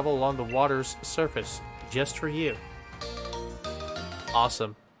to travel along the water's surface, just for you.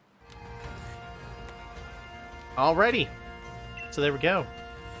 Awesome. Alrighty, so there we go.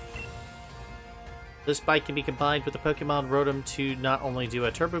 This bike can be combined with the Pokemon Rotom to not only do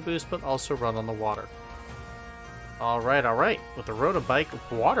a turbo boost, but also run on the water. Alright. With the Rotom bike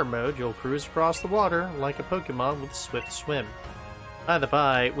water mode, you'll cruise across the water like a Pokemon with a swift swim. By the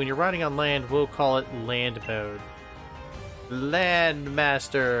by, when you're riding on land, we'll call it land mode.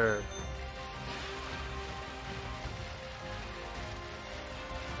 Landmaster!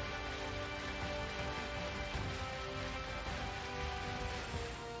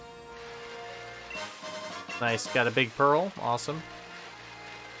 Nice. Got a big pearl. Awesome.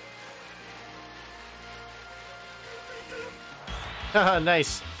 Haha,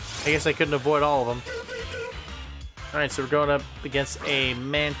 nice. I guess I couldn't avoid all of them. Alright, so we're going up against a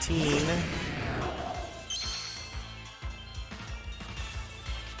Mantine.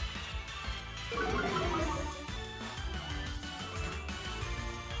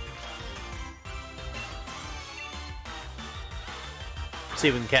 See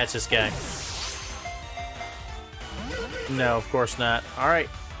if we can catch this guy. No, of course not. Alright.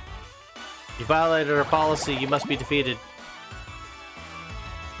 You violated our policy. You must be defeated.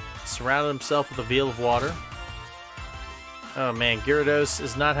 Surrounded himself with a veil of water. Oh man, Gyarados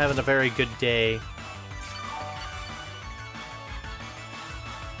is not having a very good day.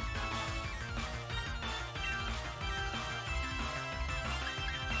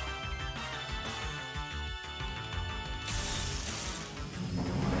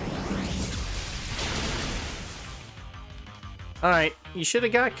 Alright, you should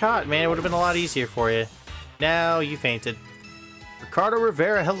have got caught, man. It would have been a lot easier for you. Now you fainted. Ricardo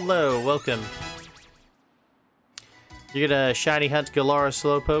Rivera, hello, welcome. You're gonna shiny hunt Galara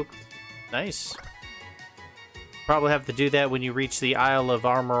Slowpoke. Nice. Probably have to do that when you reach the Isle of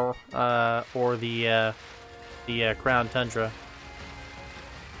Armor or the Crown Tundra.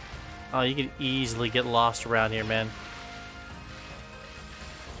 Oh, you could easily get lost around here, man.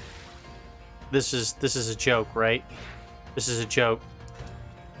 This is a joke, right? This is a joke.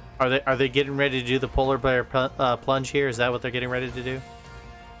 Are they getting ready to do the polar bear plunge here? Is that what they're getting ready to do?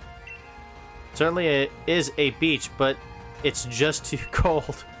 Certainly it is a beach, but it's just too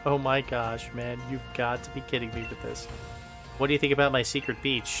cold. Oh my gosh, man. You've got to be kidding me with this. What do you think about my secret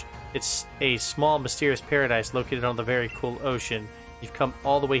beach? It's a small, mysterious paradise located on the very cool ocean. You've come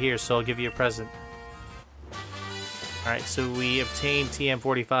all the way here, so I'll give you a present. Alright, so we obtained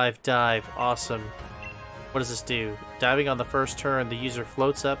TM45 Dive. Awesome. What does this do? Diving on the first turn, the user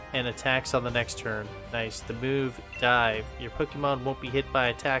floats up and attacks on the next turn. Nice. The move, Dive. Your Pokemon won't be hit by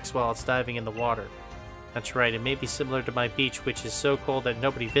attacks while it's diving in the water. That's right, it may be similar to my beach, which is so cold that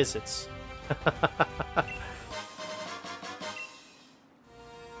nobody visits.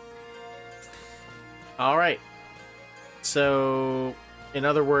 Alright. So, in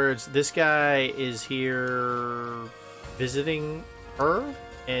other words, this guy is here visiting her,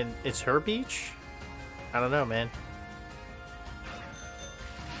 and it's her beach? I don't know, man.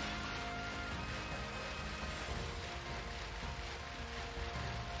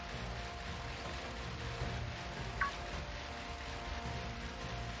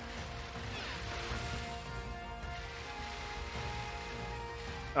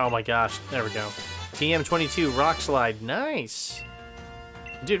 Oh my gosh, there we go. TM22 Rock Slide, nice!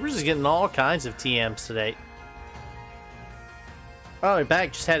 Dude, we're just getting all kinds of TMs today. Oh, you're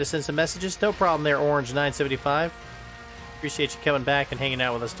back. Just had to send some messages. No problem there, Orange975. Appreciate you coming back and hanging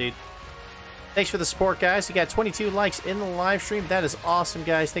out with us, dude. Thanks for the support, guys. We got 22 likes in the live stream. That is awesome,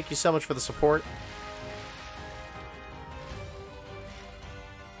 guys. Thank you so much for the support.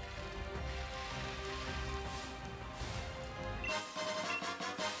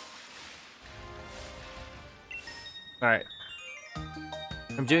 Alright.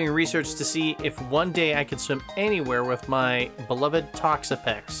 I'm doing research to see if one day I can swim anywhere with my beloved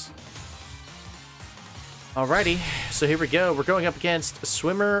Toxapex. Alrighty, so here we go. We're going up against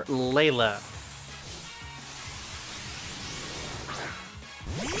swimmer Layla.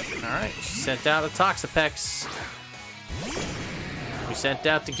 Alright, she sent out a Toxapex. We sent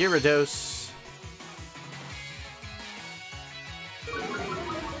out the Gyarados.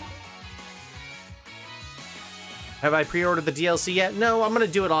 Have I pre-ordered the DLC yet? No, I'm going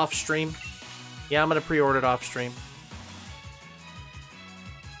to do it off stream. Yeah, I'm going to pre-order it off stream.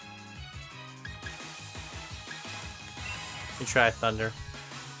 Let me try Thunder.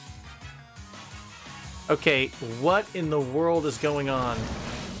 Okay, what in the world is going on?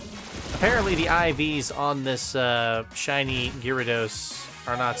 Apparently the IVs on this shiny Gyarados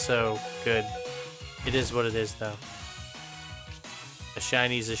are not so good. It is what it is, though. A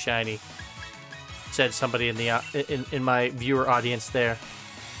shiny's a shiny. Said somebody in the in my viewer audience there.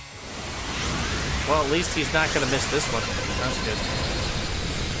 Well, at least he's not going to miss this one. That's good.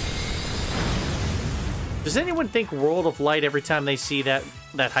 Does anyone think World of Light every time they see that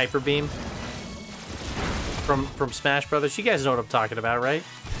Hyper Beam from Smash Brothers? You guys know what I'm talking about, right?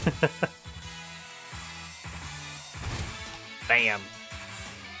 Bam.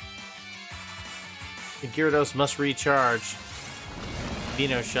 The Gyarados must recharge.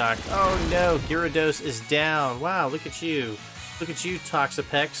 Venoshock. Oh no, Gyarados is down. Wow, look at you. Look at you,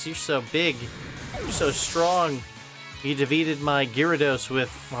 Toxapex. You're so big. You're so strong. He defeated my Gyarados with,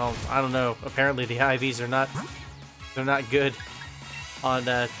 well, I don't know. Apparently the IVs are not, they're not good on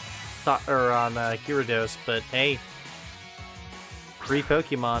Gyarados, but hey, free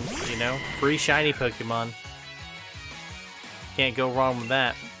Pokemon, you know, free shiny Pokemon. Can't go wrong with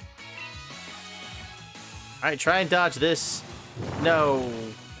that. All right, try and dodge this. No,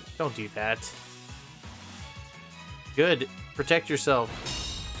 don't do that. Good, protect yourself.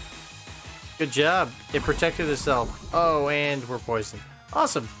 Good job. It protected itself. Oh, and we're poisoned.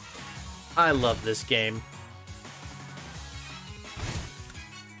 Awesome. I love this game.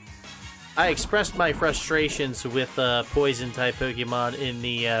 I expressed my frustrations with poison-type Pokemon in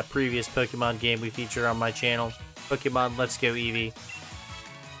the previous Pokemon game we featured on my channel, Pokemon Let's Go Eevee.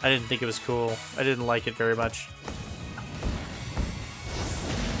 I didn't think it was cool. I didn't like it very much.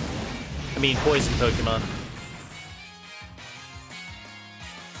 I mean, poison Pokemon.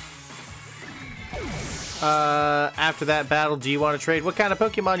 After that battle, do you want to trade? What kind of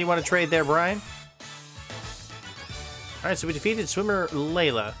Pokemon you want to trade there, Brian? Alright, so we defeated Swimmer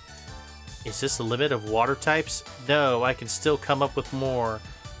Layla. Is this the limit of water types? No, I can still come up with more.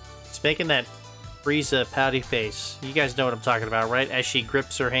 It's making that Frieza pouty face. You guys know what I'm talking about, right? As she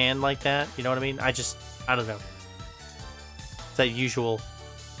grips her hand like that, you know what I mean? I don't know. It's that usual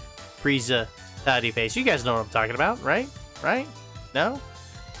Frieza pouty face. You guys know what I'm talking about, right? Right? No?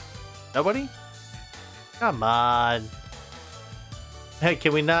 Nobody? Come on. Hey,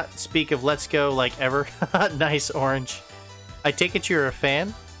 can we not speak of Let's Go like ever? Nice, Orange. I take it you're a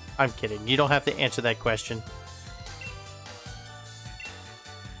fan? I'm kidding. You don't have to answer that question.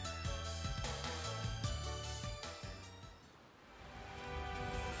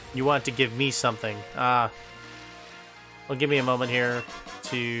 You want to give me something. Well, give me a moment here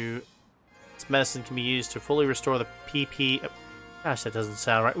to... This medicine can be used to fully restore the PP... Gosh, that doesn't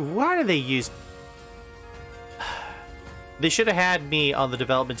sound right. Why do they use... They should have had me on the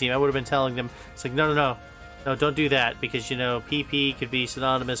development team. I would have been telling them, it's like, no, don't do that, because, you know, PP could be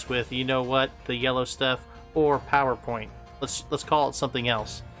synonymous with, you know what, the yellow stuff, or PowerPoint. Let's call it something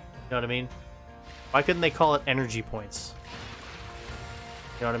else. You know what I mean? Why couldn't they call it energy points?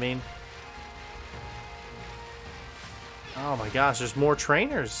 You know what I mean? Oh my gosh, there's more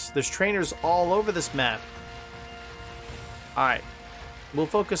trainers. There's trainers all over this map. Alright. We'll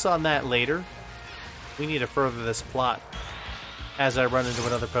focus on that later. We need to further this plot as I run into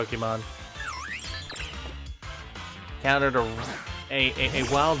another Pokemon. Countered a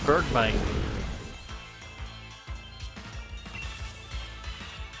wild Bergmite.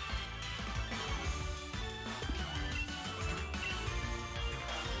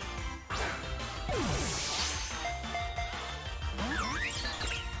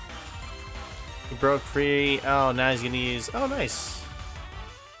 He broke free. Oh, now he's gonna use... Oh, nice.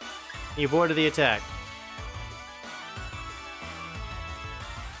 He avoided the attack.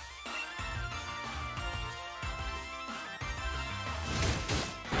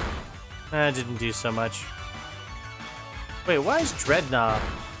 That didn't do so much. Wait, why is Dreadnought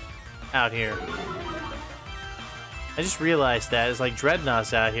out here? I just realized that. It's like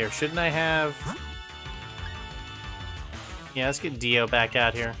Dreadnought's out here. Shouldn't I have... Yeah, let's get Dio back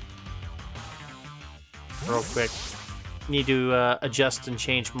out here. Real quick. Need to adjust and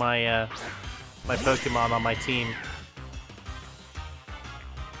change my my Pokemon on my team.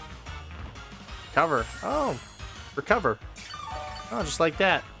 Cover. Oh, recover. Oh, just like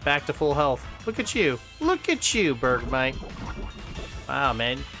that. Back to full health. Look at you. Look at you, Bergmite. Wow,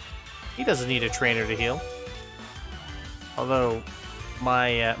 man. He doesn't need a trainer to heal. Although,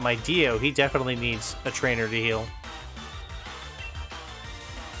 my my Dio, he definitely needs a trainer to heal.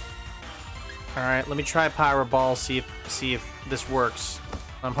 Alright, let me try Pyro Ball, see if this works.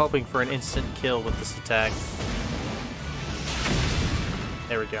 I'm hoping for an instant kill with this attack.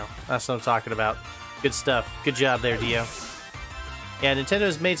 There we go. That's what I'm talking about. Good stuff. Good job there, Dio. Yeah,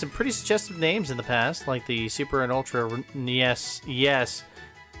 Nintendo's made some pretty suggestive names in the past, like the Super and Ultra... Yes, yes.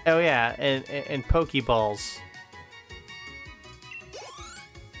 Oh yeah, and Pokeballs.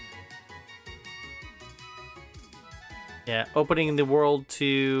 Yeah, opening the world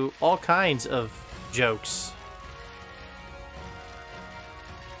to all kinds of jokes.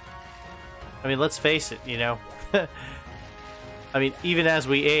 I mean, let's face it, you know. I mean, even as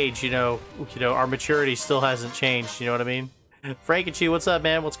we age, you know, our maturity still hasn't changed, you know what I mean? Frankenchi, what's up,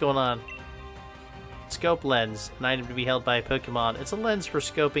 man? What's going on? Scope Lens, an item to be held by a Pokemon. It's a lens for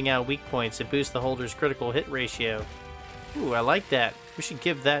scoping out weak points. It boosts the holder's critical hit ratio. Ooh, I like that. We should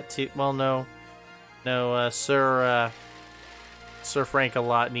give that to... Well, no. No, Sir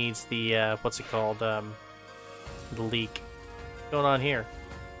Frank-a-Lot needs the, what's it called? The leak. What's going on here?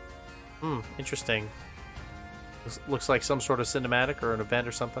 Interesting. This looks like some sort of cinematic or an event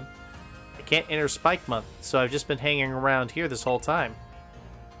or something. I can't enter Spike Month, so I've just been hanging around here this whole time.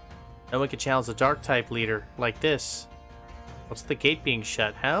 No one can challenge the Dark type leader like this. What's the gate being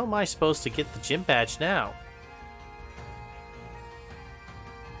shut? How am I supposed to get the gym badge now?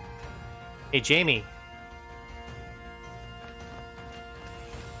 Hey, Jamie.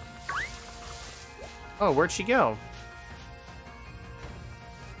 Oh, where'd she go?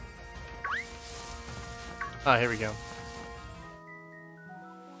 Oh, here we go.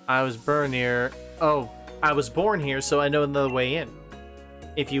 I was born here. Oh, I was born here, so I know the way in.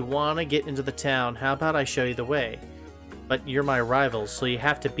 If you want to get into the town, how about I show you the way? But you're my rival, so you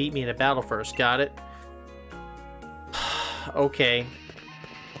have to beat me in a battle first, got it? Okay.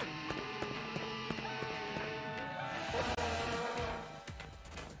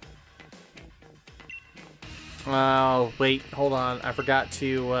 Oh, wait, hold on. I forgot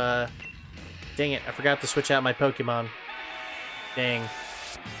to, dang it, I forgot to switch out my Pokemon. Dang.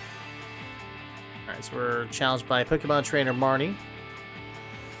 Alright, so we're challenged by Pokemon trainer Marnie.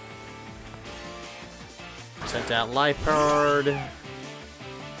 Sent out Liepard.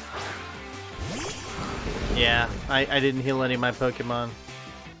 Yeah, I didn't heal any of my Pokemon.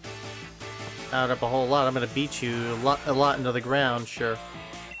 Powered up a whole lot. I'm gonna beat you a lot into the ground, sure.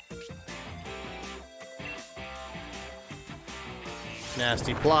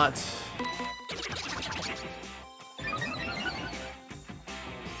 Nasty plot.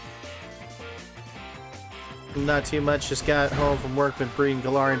 Not too much, just got home from work, been breeding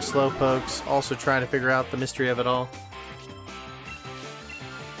Galarian Slowpokes, also trying to figure out the mystery of it all.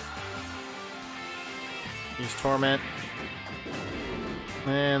 Use Torment.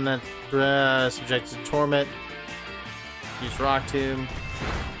 And that's subjected to Torment. Use Rock Tomb.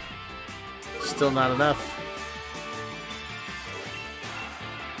 Still not enough.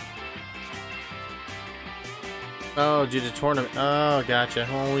 Oh, due to tournament. Oh, gotcha.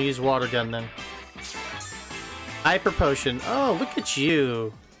 We'll use Water Gun then. Hyper Potion. Oh, look at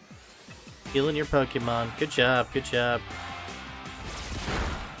you. Healing your Pokemon. Good job, good job.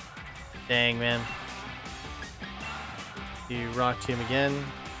 Dang, man. You Rock Tomb again.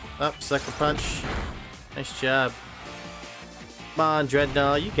 Up, Sucker Punch. Nice job. Come on,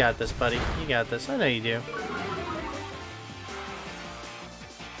 Dreadnought. You got this, buddy. You got this. I know you do.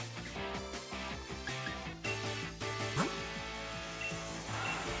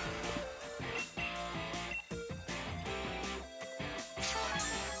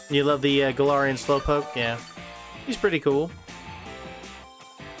 You love the Galarian Slowpoke? Yeah. He's pretty cool.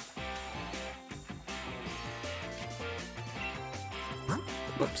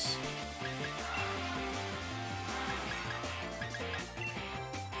 Whoops.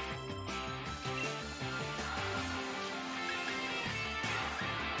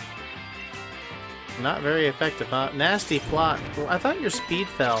 Not very effective, huh? Nasty plot. Well, I thought your speed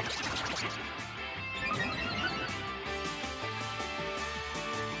fell.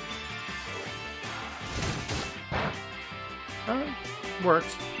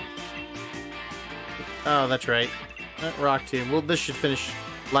 Worked. Oh, that's right. Rock Tomb. Well, this should finish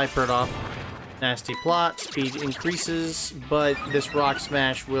Liepard off. Nasty plot. Speed increases, but this Rock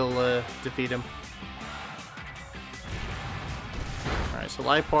Smash will defeat him. Alright, so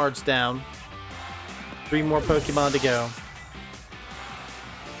Liepard's down. 3 more Pokemon to go.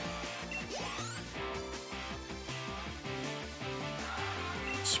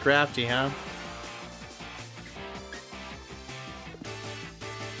 Scrafty, huh?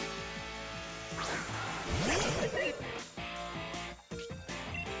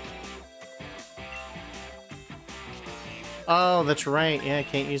 Oh, that's right. Yeah, I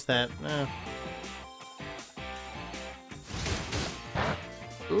can't use that.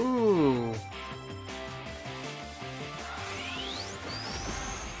 Ooh.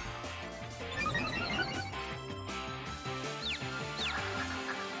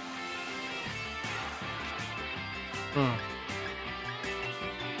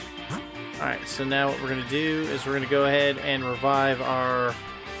 Alright, so now what we're going to do is we're going to go ahead and revive our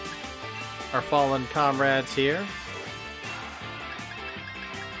fallen comrades here.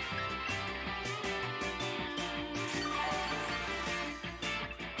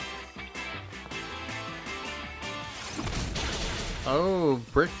 Oh,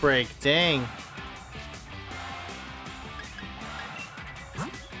 Brick Break, dang.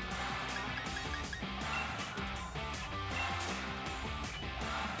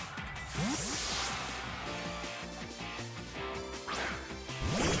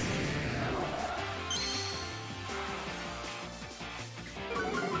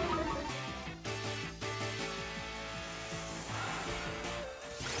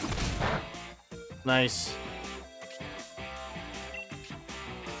 Nice.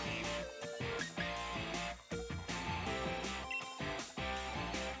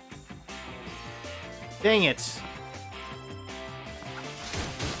 Dang it.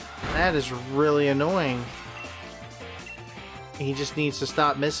 That is really annoying. He just needs to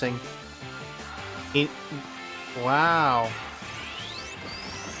stop missing. Wow.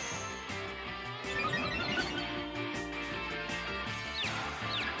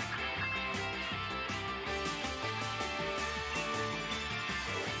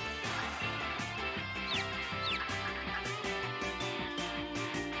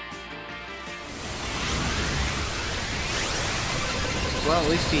 Well, at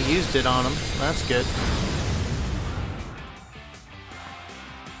least he used it on him. That's good.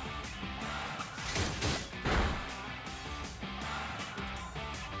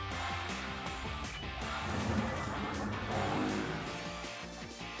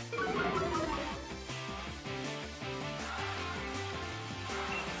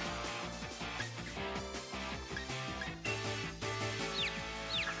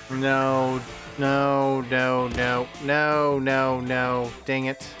 No, no, no, no, no, no, no. Dang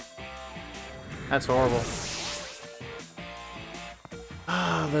it. That's horrible.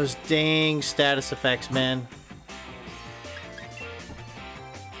 Ah, those dang status effects, man.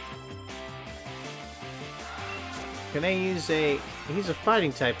 Can I use a... He's a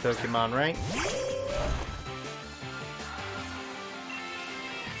fighting type Pokemon, right?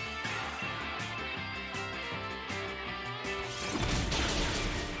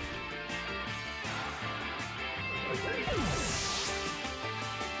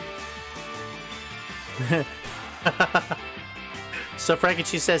 So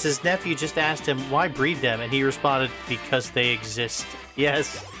Frankenstein says his nephew just asked him, why breed them? And he responded, because they exist.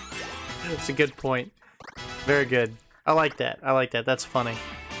 Yes. That's a good point. Very good. I like that. I like that. That's funny.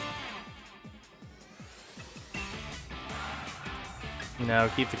 No,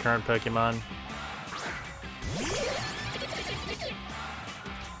 keep the current Pokemon.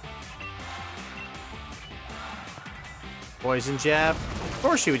 Poison Jab? Of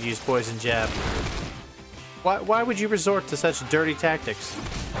course you would use Poison Jab. Why would you resort to such dirty tactics?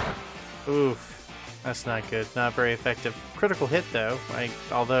 Oof. That's not good. Not very effective. Critical hit, though.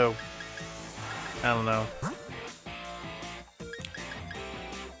 Although... I don't know.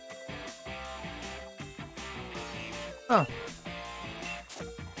 Huh.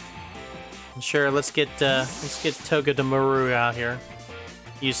 Sure, let's get Togedemaru out here.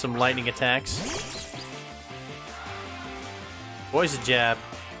 Use some lightning attacks. Poison Jab.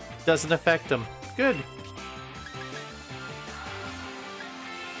 Doesn't affect him. Good.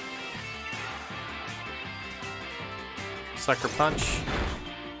 Sucker Punch.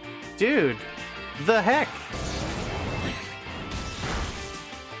 Dude, the heck?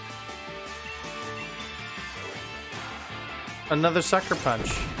 Another Sucker Punch.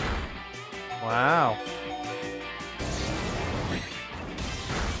 Wow.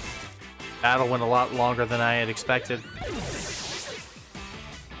 Battle went a lot longer than I had expected.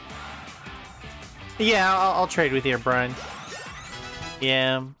 Yeah, I'll trade with you, Brian.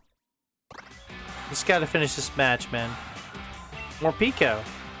 Yeah. Just gotta finish this match, man. Morpeko.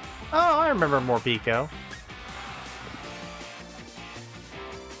 Oh, I remember Morpeko.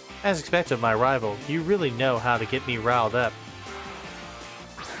 As expected, my rival, you really know how to get me riled up.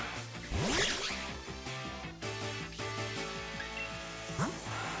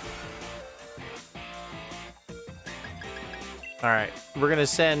 Alright, we're gonna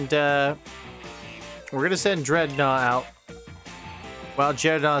send Dreadnought out. While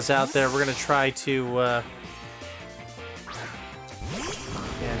Dreadnought's out there, we're gonna try to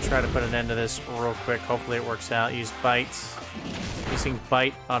try to put an end to this real quick. Hopefully it works out. Use Bite. Using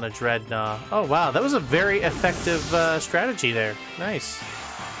Bite on a Dreadnought. Oh wow, that was a very effective strategy there. Nice.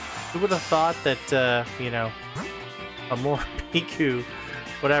 Who would have thought that, you know, a more Piku,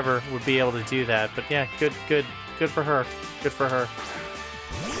 whatever, would be able to do that. But yeah, good for her. Good for her.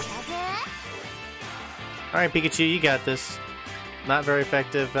 Alright, Pikachu, you got this. Not very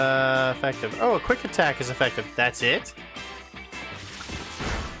effective, effective. Oh, a quick attack is effective. That's it?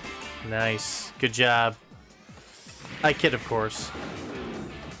 Nice. Good job. I kid, of course.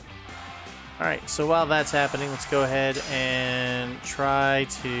 Alright, so while that's happening, let's go ahead and try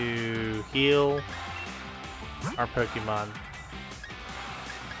to heal our Pokemon.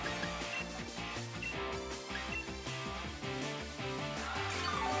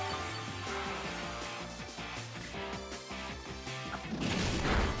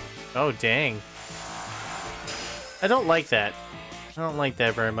 Oh, dang. I don't like that. I don't like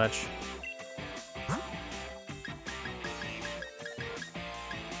that very much.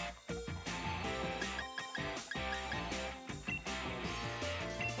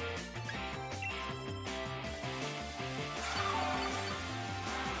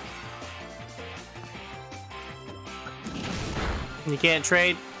 You can't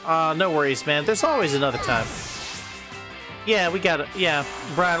trade? No worries, man. There's always another time. Yeah, we got it. Yeah,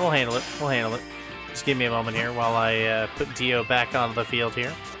 Brian, we'll handle it. We'll handle it. Just give me a moment here while I put Dio back onto the field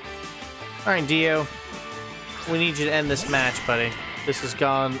here. Alright, Dio. We need you to end this match, buddy. This has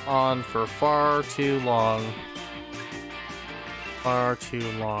gone on for far too long. Far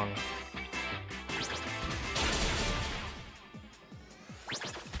too long.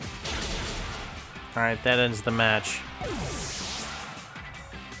 Alright, that ends the match.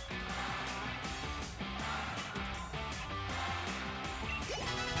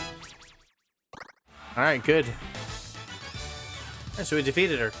 Alright, good. Alright, so we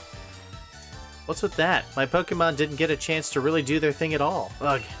defeated her. What's with that? My Pokemon didn't get a chance to really do their thing at all.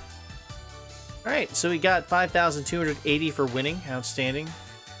 Ugh. Alright, so we got 5,280 for winning. Outstanding.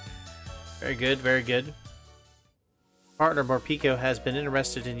 Very good, very good. Partner Morpeko has been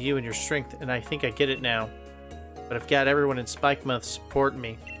interested in you and your strength, and I think I get it now. But I've got everyone in Spikemuth supporting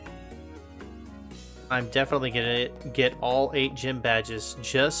me. I'm definitely gonna get all 8 gym badges,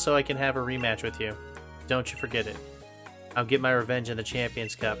 just so I can have a rematch with you. Don't you forget it. I'll get my revenge in the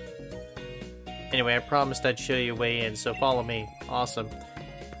Champions Cup. Anyway, I promised I'd show you a way in, so follow me. Awesome.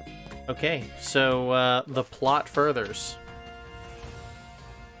 Okay, so the plot furthers.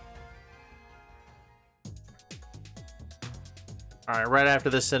 Alright, right after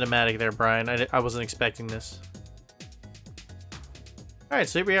this cinematic there, Brian. I wasn't expecting this. Alright,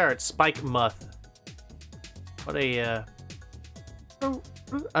 so here we are at Spikemuth. What a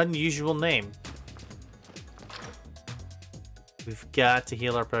unusual name. We've got to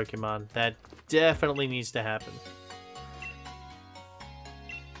heal our Pokemon. That definitely needs to happen.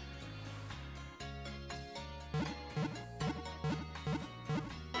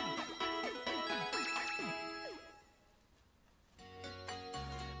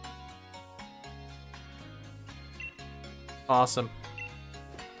 Awesome.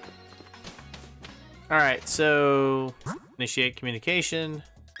 Alright, so initiate communication.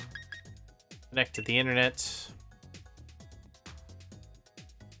 Connect to the internet.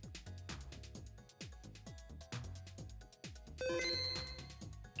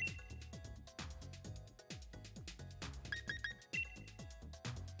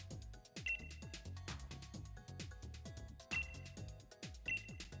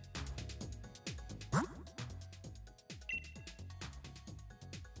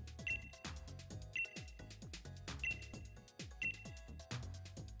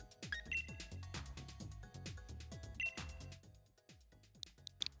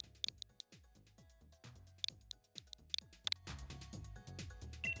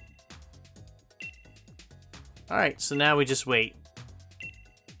 Alright, so now we just wait.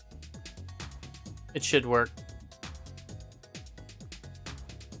 It should work.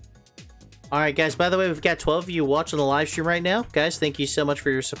 Alright guys, by the way, we've got 12 of you watching the live stream right now. Guys, thank you so much for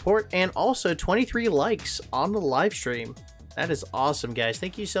your support, and also 23 likes on the live stream. That is awesome, guys.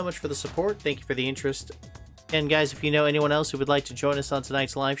 Thank you so much for the support. Thank you for the interest. And guys, if you know anyone else who would like to join us on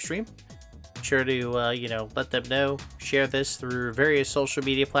tonight's live stream, be sure to, you know, let them know. Share this through various social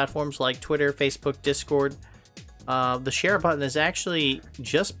media platforms like Twitter, Facebook, Discord. The share button is actually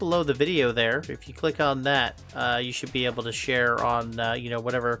just below the video there. If you click on that, you should be able to share on, you know,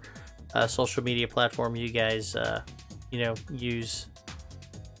 whatever social media platform you guys, you know, use.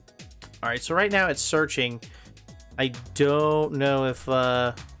 Alright, so right now it's searching. I don't know if,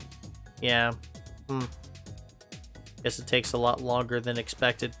 yeah. Guess it takes a lot longer than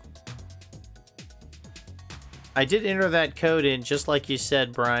expected. I did enter that code in just like you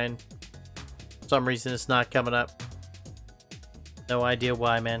said, Brian. For some reason it's not coming up. No idea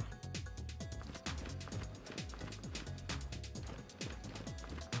why, man.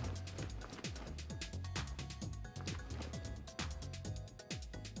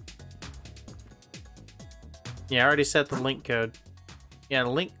 Yeah, I already set the link code. Yeah,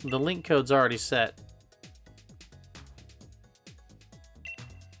 the link code's already set.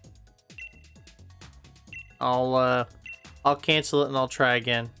 I'll cancel it and I'll try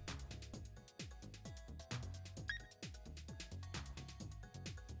again.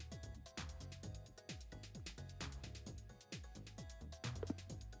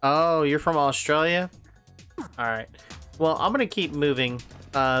 Oh, you're from Australia? Alright. Well, I'm gonna keep moving,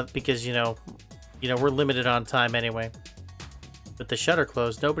 because, you know, we're limited on time anyway. With the shutter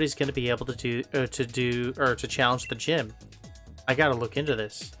closed, nobody's gonna be able to to challenge the gym. I gotta look into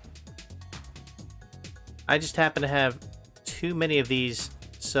this. I just happen to have too many of these,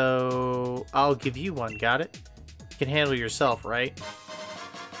 so I'll give you one, got it? You can handle yourself, right?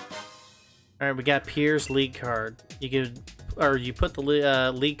 Alright, we got Pierre's league card. You put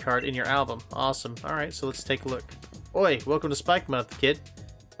the league card in your album. Awesome. Alright, so let's take a look. Oi, welcome to Spike Month, kid.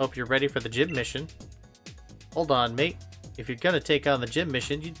 Hope you're ready for the gym mission. Hold on, mate. If you're gonna take on the gym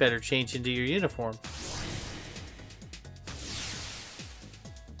mission, you'd better change into your uniform.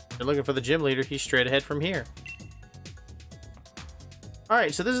 You're looking for the gym leader, he's straight ahead from here.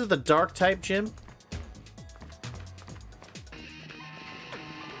 Alright, so this is the dark type gym.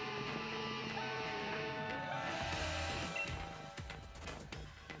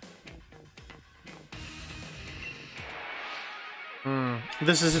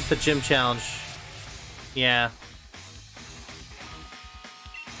 This isn't the gym challenge. Yeah.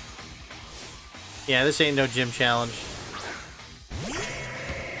 Yeah, this ain't no gym challenge.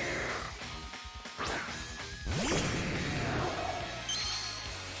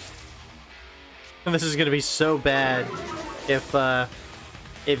 And this is gonna be so bad if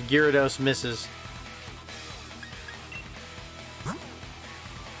Gyarados misses.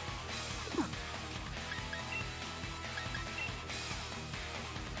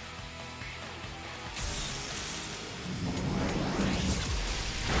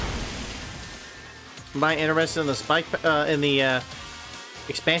 Am I interested in the spike in the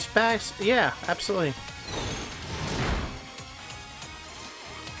expansion packs? Yeah, absolutely.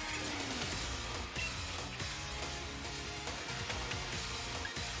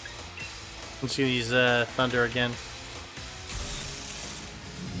 Let's use Thunder again.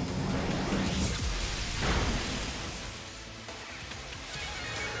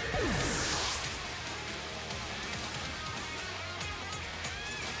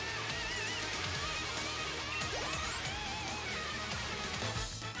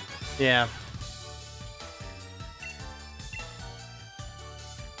 Yeah.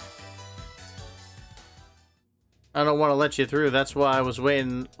 I don't want to let you through. That's why I was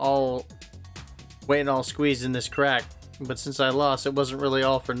waiting all squeezed in this crack. But since I lost, it wasn't really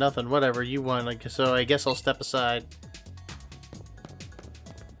all for nothing. Whatever, you won. So I guess I'll step aside.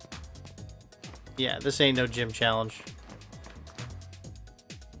 Yeah, this ain't no gym challenge.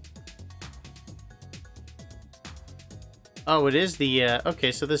 Oh, it is the,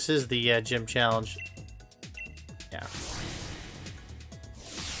 okay, so this is the gym challenge. Yeah.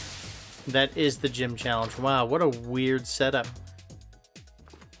 That is the gym challenge. Wow, what a weird setup.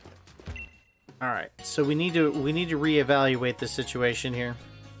 Alright, so we need to reevaluate the situation here.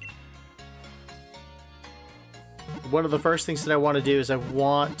 One of the first things that I want to do is I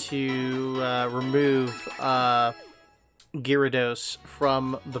want to remove Gyarados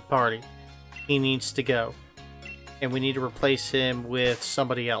from the party. He needs to go. And we need to replace him with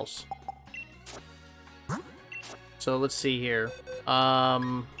somebody else. So let's see here.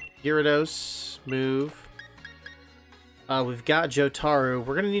 Gyarados, move. We've got Jotaro.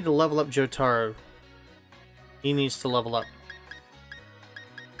 We're gonna need to level up Jotaro. He needs to level up.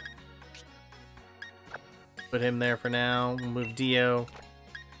 Put him there for now. We'll move Dio.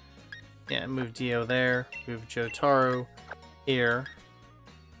 Yeah, move Dio there. Move Jotaro here.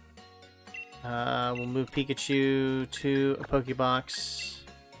 We'll move Pikachu to a Pokebox.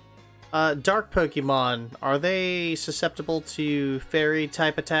 Dark Pokemon, are they susceptible to fairy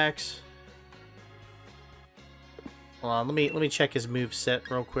type attacks? Hold on, let me check his moveset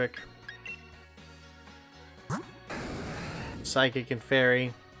real quick. Psychic and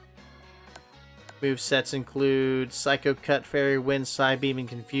Fairy. Movesets include Psycho Cut, Fairy, Wind, Psybeam, and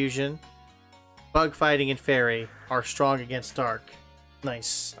Confusion. Bug Fighting and Fairy are strong against Dark.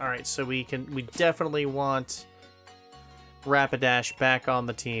 Nice. Alright, so we definitely want Rapidash back on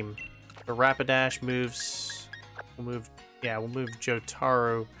the team. The Rapidash moves. We'll move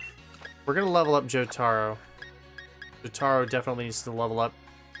Jotaro. We're gonna level up Jotaro. Jotaro definitely needs to level up.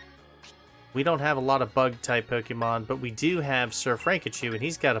 We don't have a lot of bug type Pokemon, but we do have Sir Frankachu, and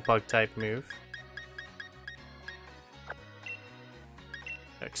he's got a bug type move.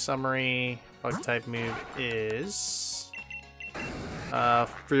 Quick summary. Bug type move is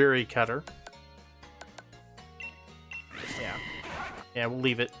Fury Cutter. Yeah, we'll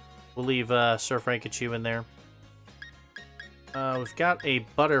leave it. We'll leave Sir Frankachu in there. We've got a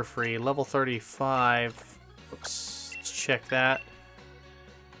Butterfree, level 35. Oops, let's check that.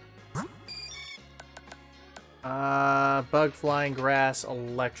 Bug, Flying, Grass,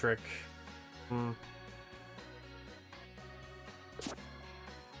 Electric.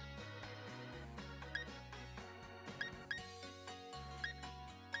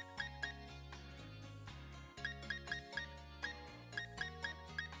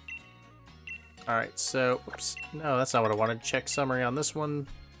 Alright, so, oops, no, that's not what I wanted. Check summary on this one.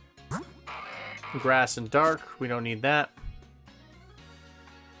 Grass and Dark, we don't need that.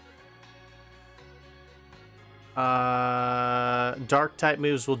 Dark type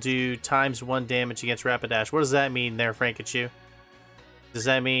moves will do ×1 damage against Rapidash. What does that mean there, Frankachu? Does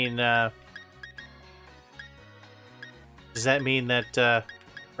that mean that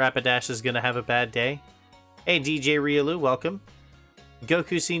Rapidash is gonna have a bad day? Hey, DJ Ryalu, welcome.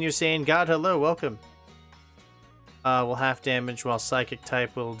 Goku Senior saying God, hello, welcome. Will half damage, while Psychic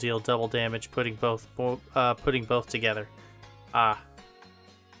type will deal double damage, putting both together. Ah.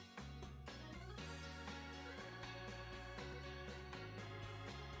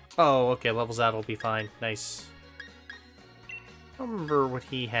 Oh, okay, levels out will be fine. Nice. I don't remember what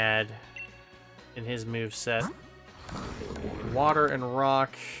he had in his moveset. Water and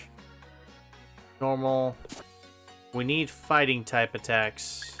rock. Normal. We need fighting type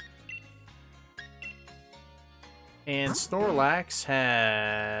attacks. And Snorlax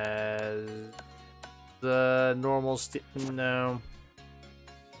has the normal no.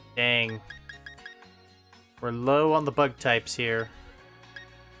 Dang. We're low on the bug types here.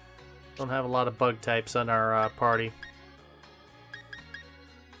 Don't have a lot of bug types on our party.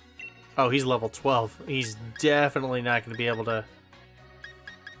 Oh, he's level 12. He's definitely not going to be able to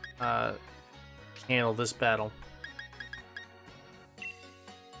handle this battle.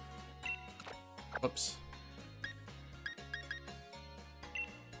 Whoops.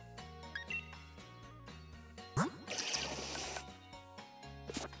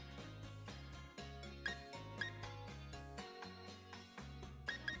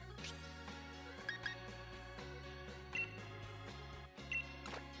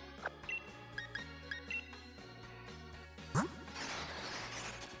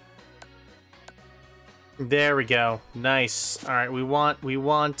 There we go. Nice. All right, we want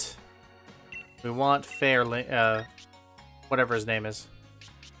Fairlink, whatever his name is.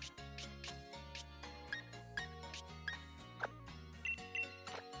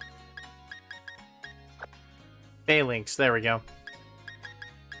 Phalanx, there we go.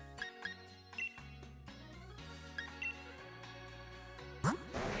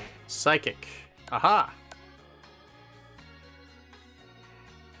 Psychic. Aha!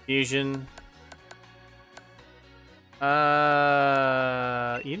 Fusion.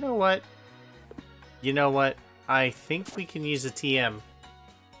 You know what? You know what? I think we can use a TM.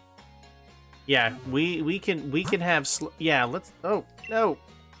 Yeah, we can have yeah, let's oh, no.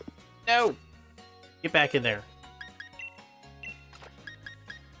 No. Get back in there.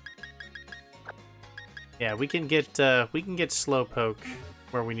 Yeah, we can get Slowpoke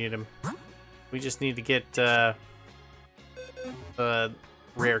where we need him. We just need to get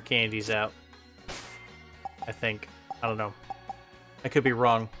rare candies out. I think. I don't know. I could be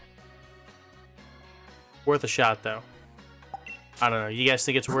wrong. Worth a shot, though. I don't know. You guys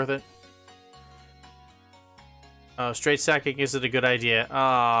think it's worth it? Oh, straight Psychic isn't a good idea.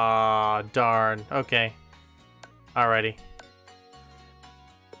 Ah, darn. Okay. Alrighty.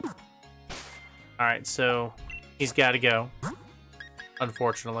 Alright, so he's got to go.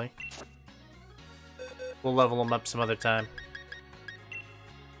 Unfortunately. We'll level him up some other time.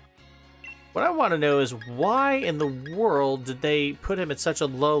 What I want to know is why in the world did they put him at such a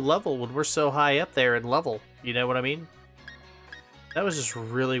low level when we're so high up there in level? You know what I mean? That was just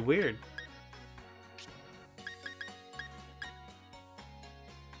really weird.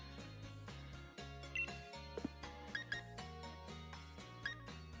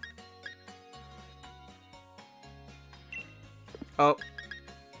 Oh.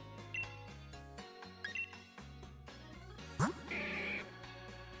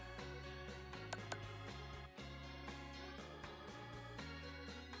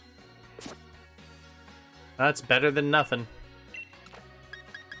 That's better than nothing.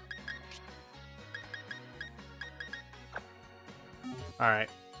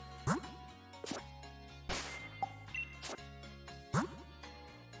 Alright.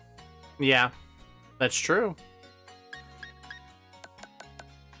 Yeah, that's true.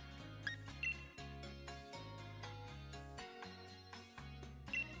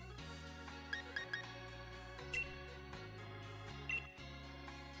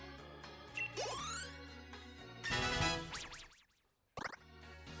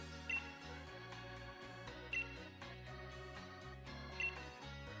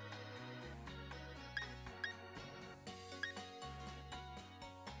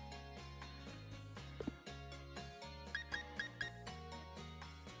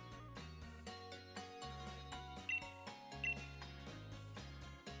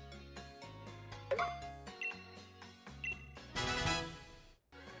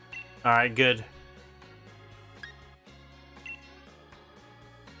 Alright, good.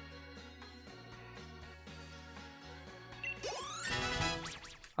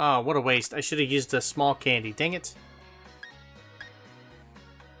 Oh, what a waste. I should have used a small candy. Dang it.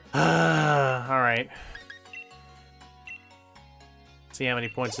 Alright. See how many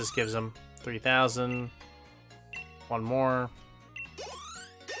points this gives him. 3,000. One more.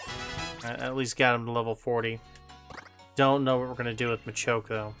 At least got him to level 40. Don't know what we're going to do with Machoke,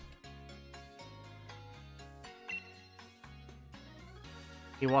 though.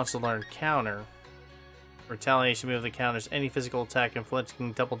 He wants to learn Counter. Retaliation move that counters any physical attack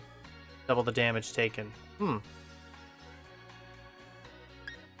inflicting double the damage taken.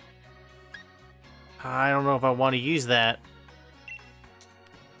 I don't know if I want to use that.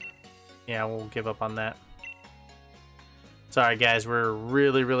 Yeah, we'll give up on that. Sorry, guys. We're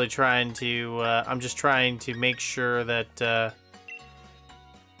really trying to... I'm just trying to make sure that...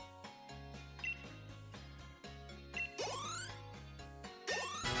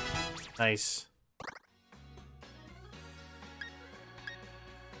 Nice.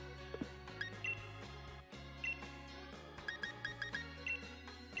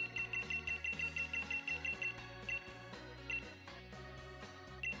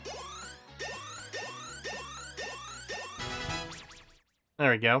 There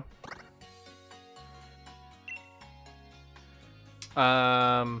we go.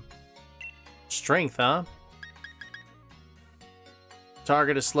 Strength, huh?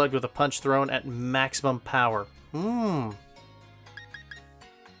 Target is slugged with a punch thrown at maximum power. There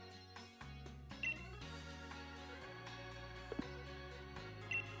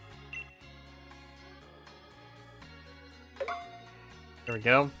we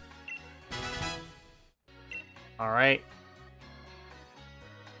go. Alright.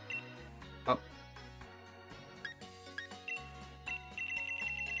 Oh.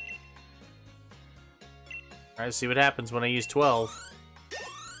 Alright, see what happens when I use 12.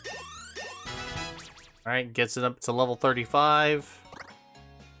 Alright, gets it up to level 35.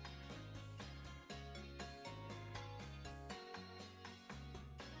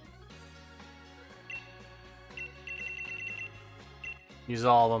 Use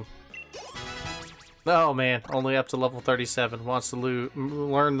all of them. Oh man, only up to level 37. Wants to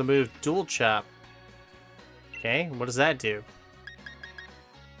learn the move Dual Chop. Okay, what does that do?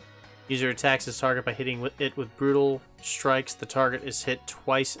 User attacks his target by hitting it with brutal strikes. The target is hit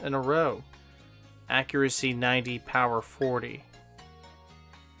twice in a row. Accuracy 90, power 40.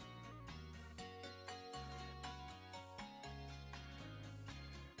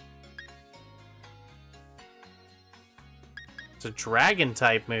 It's a dragon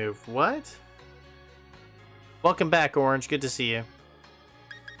type move. What? Welcome back, Orange. Good to see you.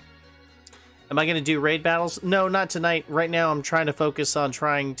 Am I going to do raid battles? No, not tonight. Right now, I'm trying to focus on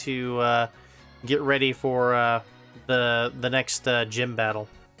trying to get ready for the next gym battle.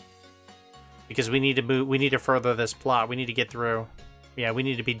 Because we need to move. We need to further this plot. We need to get through. Yeah, we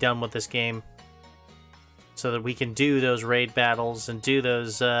need to be done with this game, so that we can do those raid battles and do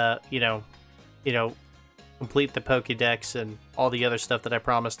those. You know, complete the Pokédex and all the other stuff that I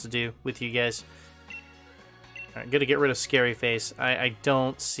promised to do with you guys. Alright, I'm gonna get rid of Scary Face. I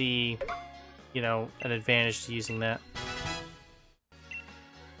don't see, you know, an advantage to using that.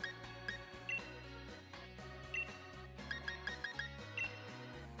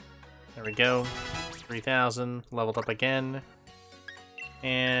 There we go. 3,000. Leveled up again.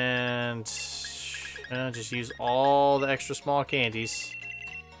 And just use all the extra small candies.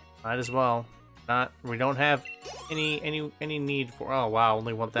 Might as well. We don't have any need for... Oh wow,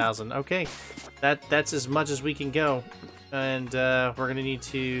 only 1,000. Okay, that's as much as we can go, and we're gonna need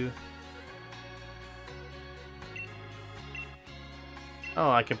to... Oh,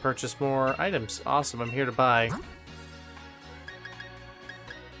 I can purchase more items. Awesome, I'm here to buy.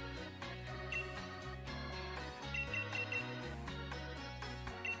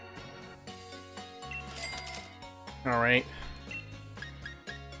 All right.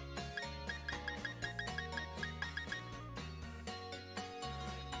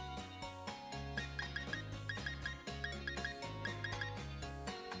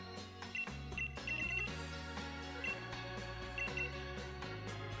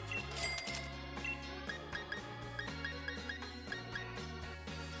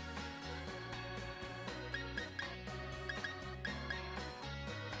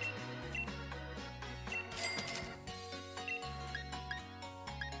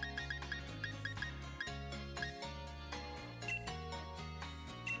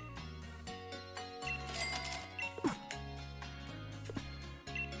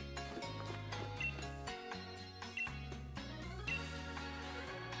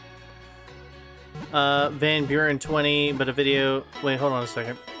 Van Buren 20, but a video... Wait, hold on a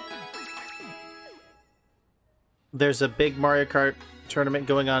second. There's a big Mario Kart tournament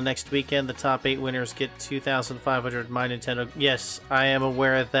going on next weekend. The top 8 winners get 2,500 My Nintendo. Yes, I am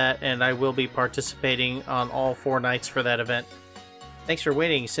aware of that, and I will be participating on all 4 nights for that event. Thanks for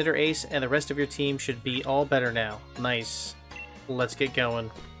waiting. Cinder Ace and the rest of your team should be all better now. Nice. Let's get going.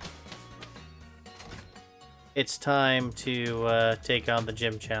 It's time to take on the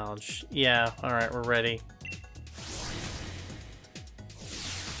gym challenge. Yeah, alright, we're ready.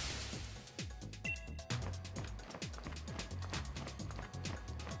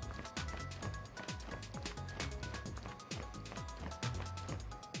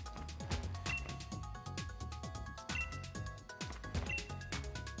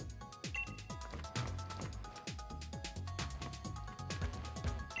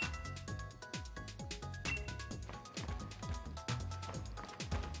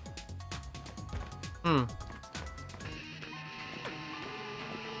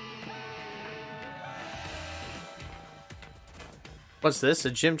 What's this?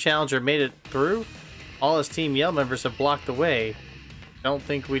 A gym challenger made it through? All his Team Yell members have blocked the way. Don't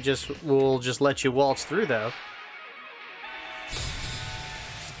think we'll just let you waltz through, though.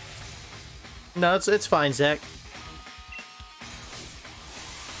 No, it's fine, Zach.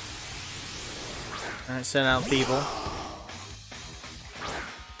 Alright, send out Feeble.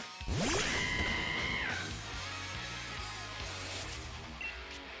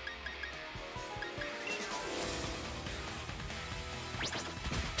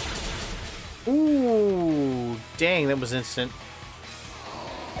 Ooh, dang, that was instant.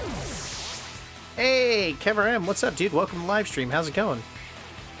 Hey, Kever M, what's up, dude? Welcome to the live stream. How's it going?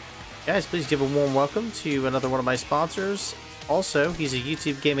 Guys, please give a warm welcome to another one of my sponsors. Also, he's a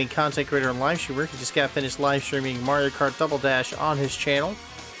YouTube gaming content creator and live streamer. He just got finished live streaming Mario Kart Double Dash on his channel.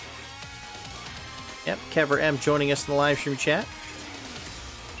 Yep, Kever M joining us in the live stream chat.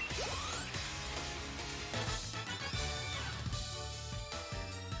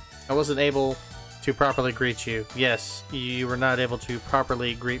 I wasn't able to properly greet you. Yes, you were not able to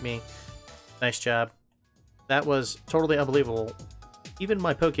properly greet me. Nice job. That was totally unbelievable. Even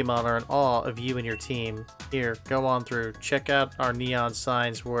my Pokemon are in awe of you and your team. Here, go on through. Check out our neon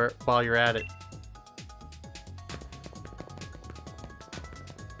signs while you're at it.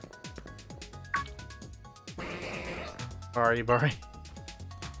 Sorry, Barry.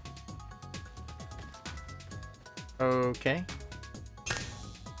 Okay.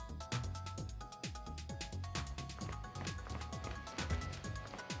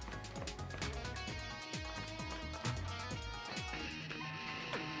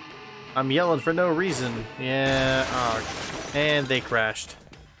 I'm yelling for no reason. Yeah, oh, and they crashed.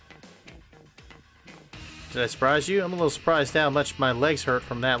 Did I surprise you? I'm a little surprised how much my legs hurt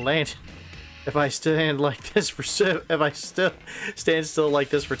from that landing. If I stand still like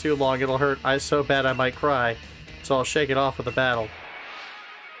this for too long, it'll hurt so bad I might cry. So I'll shake it off with a battle.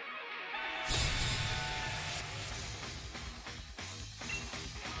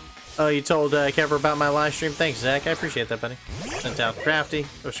 Oh, you told Kever about my live stream? Thanks, Zach. I appreciate that, buddy. Sent out Crafty,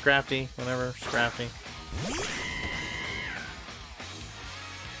 or Scrafty, whatever, Scrafty.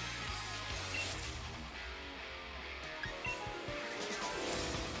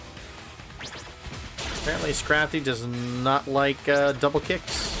 Apparently Scrafty does not like double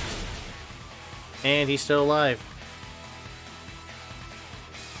kicks. And he's still alive.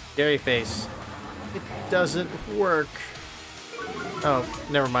 Scary face. It doesn't work. Oh,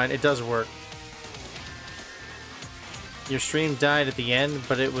 never mind. It does work. Your stream died at the end,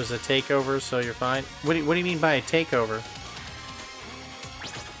 but it was a takeover, so you're fine. What do you mean by a takeover?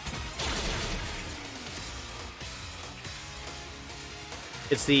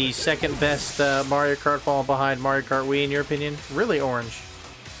 It's the second best Mario Kart, falling behind Mario Kart Wii, in your opinion? Really, Orange?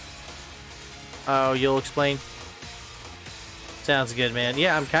 Oh, you'll explain? Sounds good, man.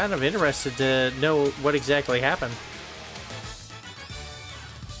 Yeah, I'm kind of interested to know what exactly happened.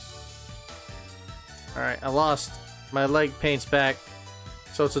 Alright, I lost. My leg pain's back,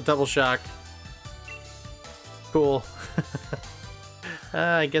 so it's a double shock. Cool.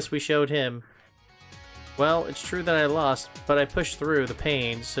 I guess we showed him. Well, it's true that I lost, but I pushed through the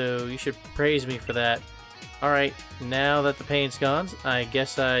pain, so you should praise me for that. Alright, now that the pain's gone, I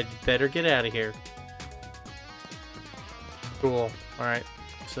guess I'd better get out of here. Cool. Alright,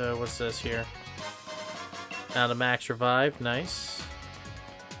 so what's this here? Now to max revive, nice.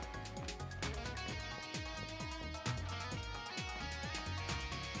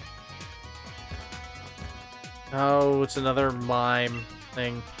 Oh, it's another mime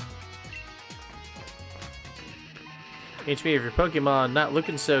thing. HP of your Pokemon not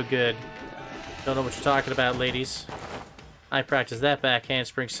looking so good. Don't know what you're talking about, ladies. I practice that back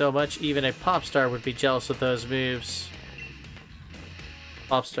handspring so much, even a pop star would be jealous of those moves.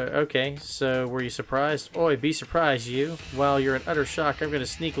 Popstar. Okay, so were you surprised? Oi, be surprised, you. While you're in utter shock, I'm gonna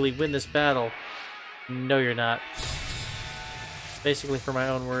sneakily win this battle. No, you're not. Basically, for my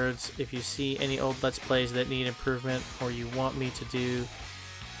own words, if you see any old Let's Plays that need improvement, or you want me to do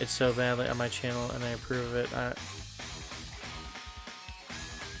it so badly on my channel and I approve of it,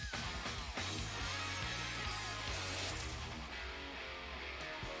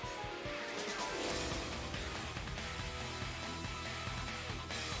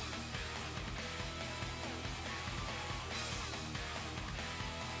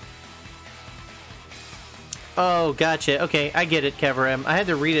 Oh, gotcha. Okay, I get it, Keverem. I had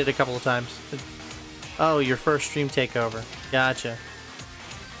to read it a couple of times. Oh, your first stream takeover. Gotcha.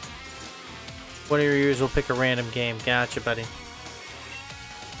 One of your viewers will pick a random game. Gotcha, buddy.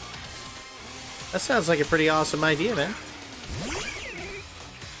 That sounds like a pretty awesome idea, man.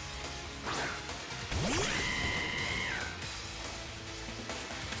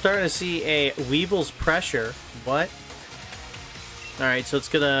 Starting to see a Weeble's Pressure. What? Alright, so it's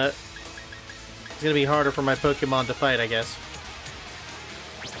gonna be harder for my Pokemon to fight, I guess.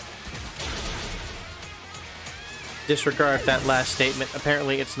 Disregard that last statement.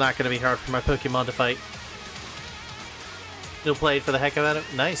 Apparently, it's not going to be hard for my Pokemon to fight. You'll play it for the heck of it?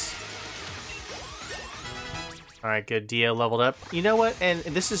 Nice. Alright, good. Dio leveled up. You know what? And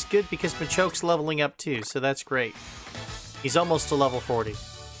this is good because Machoke's leveling up too, so that's great. He's almost to level 40.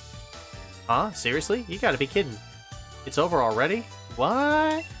 Huh? Seriously? You gotta be kidding. It's over already?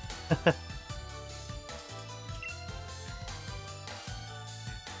 What?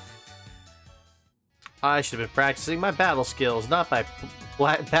 I should have been practicing my battle skills, not my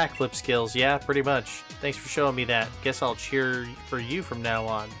backflip skills. Yeah, pretty much. Thanks for showing me that. Guess I'll cheer for you from now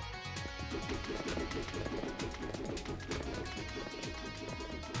on.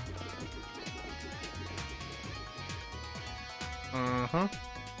 Mm-hmm.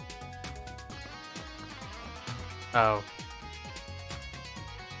 Oh.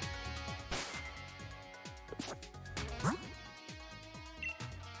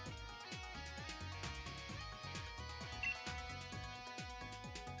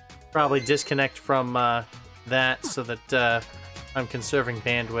 Probably disconnect from that so that I'm conserving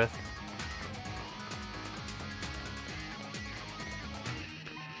bandwidth.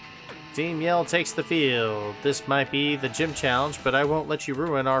 Team Yell takes the field. This might be the gym challenge, but I won't let you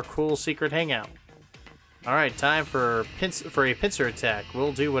ruin our cool secret hangout. Alright, time for a pincer attack.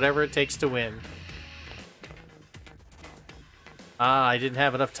 We'll do whatever it takes to win. Ah, I didn't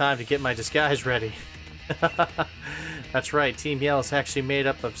have enough time to get my disguise ready. That's right, Team Yell is actually made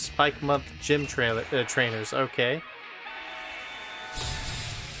up of Spike Month gym trainers. Okay.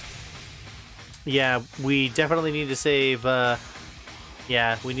 Yeah, we definitely need to save,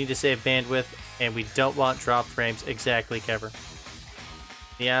 yeah, we need to save bandwidth, and we don't want drop frames. Exactly, Kever.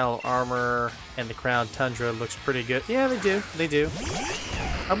 The Owl armor and the Crown Tundra looks pretty good. Yeah, they do. They do.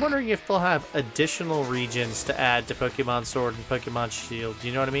 I'm wondering if they'll have additional regions to add to Pokemon Sword and Pokemon Shield. Do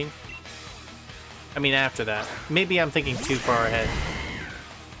you know what I mean? I mean, after that. Maybe I'm thinking too far ahead.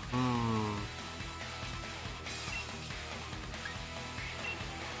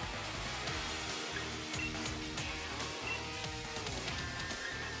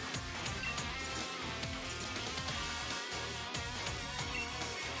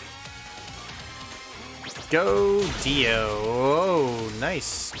 Go, Dio. Oh,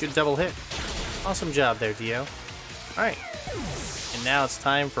 nice. Good double hit. Awesome job there, Dio. Alright. And now it's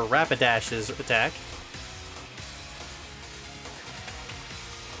time for Rapidash's attack.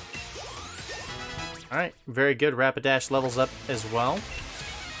 Alright, very good. Rapidash levels up as well.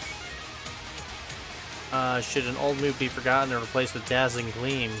 Should an old move be forgotten and replaced with Dazzling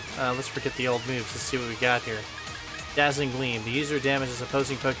Gleam? Let's forget the old moves. Let's see what we got here. Dazzling Gleam. The user damages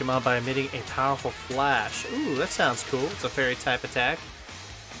opposing Pokemon by emitting a powerful flash. Ooh, that sounds cool. It's a fairy type attack.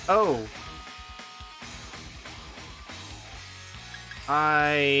 Oh.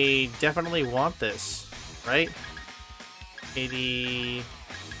 I definitely want this, right? 80...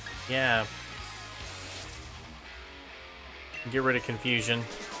 Yeah. Get rid of Confusion.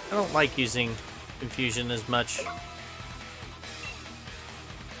 I don't like using Confusion as much.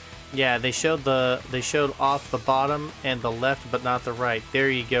 Yeah, they showed off the bottom and the left, but not the right. There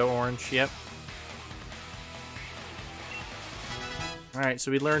you go, Orange. Yep. Alright,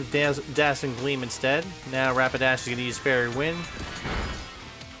 so we learned Dazzling Gleam instead. Now Rapidash is going to use Fairy Wind.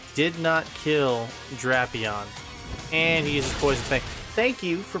 Did not kill Drapion. And he uses Poison Fang. Thank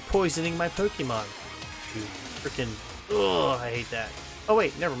you for poisoning my Pokemon. You freaking... Ugh, I hate that. Oh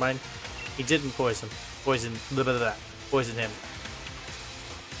wait, never mind. He didn't poison. Poison him.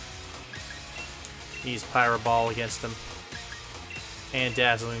 Use Pyro Ball against him. And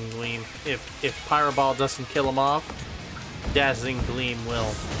Dazzling Gleam. If Pyro Ball doesn't kill him off, Dazzling Gleam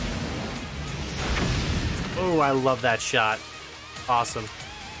will. Oh, I love that shot. Awesome.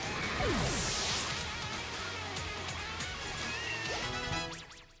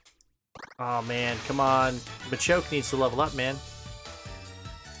 Oh man, come on. Machoke needs to level up, man.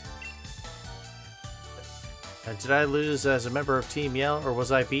 Did I lose as a member of Team Yell, or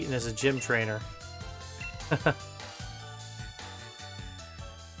was I beaten as a gym trainer?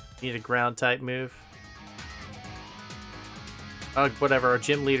 Need a ground type move. Whatever, our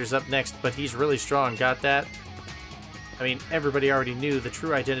gym leader's up next, but he's really strong. Got that? I mean, everybody already knew the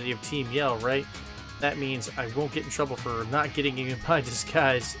true identity of Team Yell, right? That means I won't get in trouble for not getting in my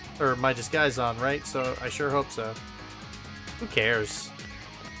disguise, or my disguise on, right? So I sure hope so. Who cares?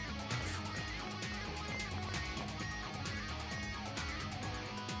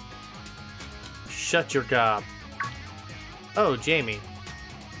 Shut your gob. Oh, Jamie.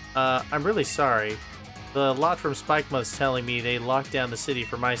 I'm really sorry. The lot from Spikemuth's telling me they locked down the city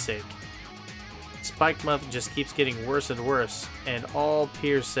for my sake. Spikemuth just keeps getting worse and worse, and all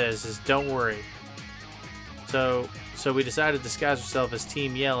Piers says is don't worry. So we decided to disguise ourselves as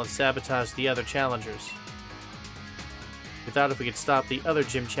Team Yell and sabotage the other challengers. We thought if we could stop the other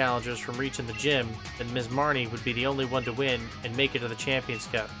gym challengers from reaching the gym, then Ms. Marnie would be the only one to win and make it to the Champions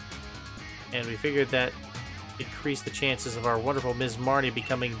Cup. And we figured that increased the chances of our wonderful Ms. Marnie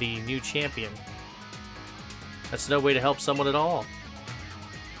becoming the new champion. That's no way to help someone at all.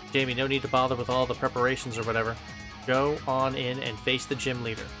 Jamie, no need to bother with all the preparations or whatever. Go on in and face the gym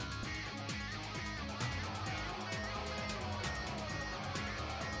leader.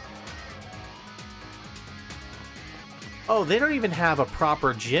 Oh, they don't even have a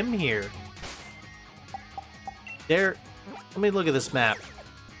proper gym here. Let me look at this map.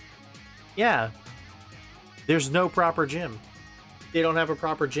 Yeah. There's no proper gym. They don't have a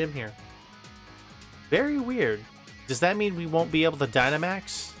proper gym here. Very weird. Does that mean we won't be able to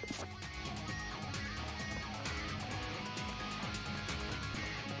Dynamax?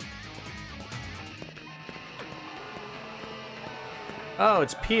 Oh,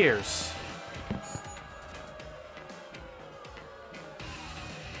 it's Piers.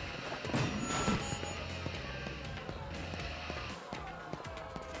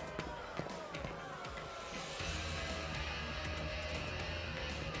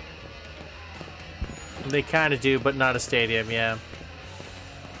 They kind of do, but not a stadium, yeah.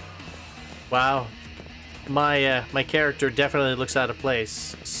 Wow. My character definitely looks out of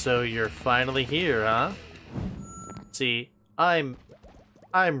place. So you're finally here, huh? See, I'm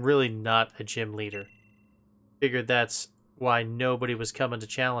really not a gym leader. Figured that's why nobody was coming to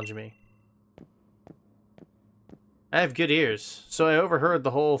challenge me. I have good ears, so I overheard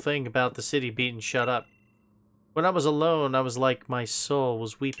the whole thing about the city being shut up. When I was alone, I was like my soul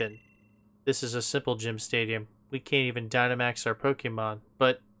was weeping. This is a simple gym stadium. We can't even Dynamax our Pokemon,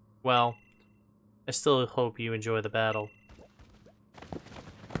 but, well, I still hope you enjoy the battle.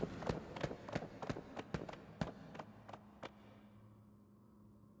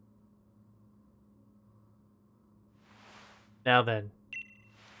 Now then.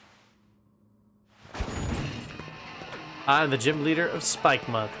 I'm the gym leader of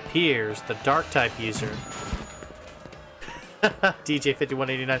Spikemuth, Piers, the Dark-type user.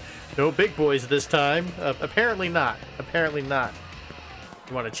 DJ5189. No big boys this time. Apparently not. Apparently not.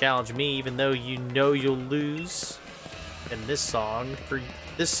 You want to challenge me even though you know you'll lose? And this song's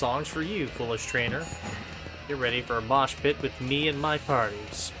for you, foolish trainer. Get ready for a mosh pit with me and my party.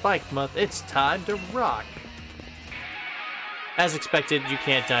 Spikemuth, it's time to rock. As expected, you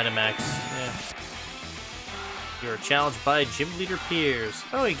can't Dynamax. Yeah. You're challenged by Gym Leader Piers.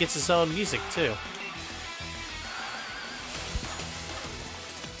 Oh, he gets his own music too.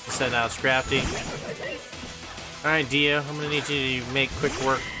 Send out Scrafty. Alright, Dio, I'm gonna need you to make quick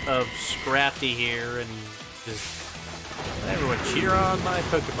work of Scrafty here and just everyone cheer on my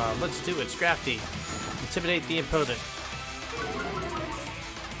Pokemon. Let's do it, Scrafty. Intimidate the opponent.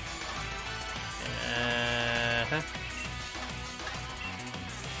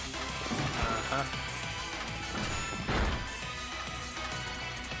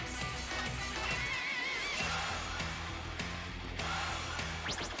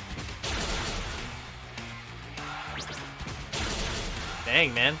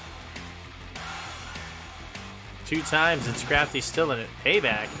 Dang, man. 2 times and Scrafty's still in it.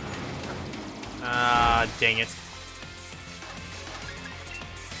 Payback. Ah, dang it.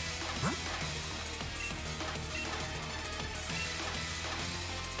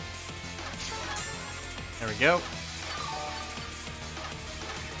 There we go.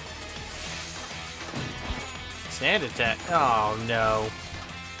 Sand attack. Oh, no.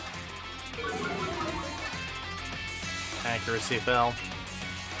 Accuracy fell.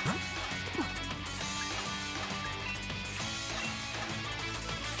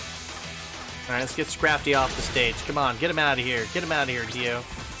 Alright, let's get Scrafty off the stage. Come on, get him out of here. Get him out of here, Dio.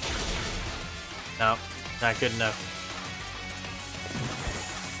 No, not good enough.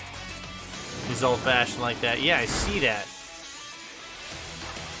 He's old-fashioned like that. Yeah, I see that.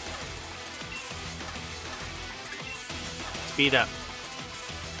 Speed up.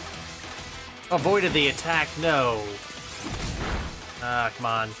 Avoided the attack. No. Ah, come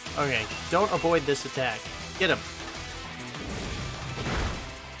on. Okay, don't avoid this attack. Get him.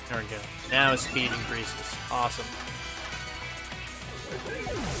 There we go. Now his speed increases. Awesome.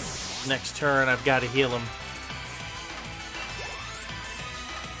 Next turn, I've got to heal him.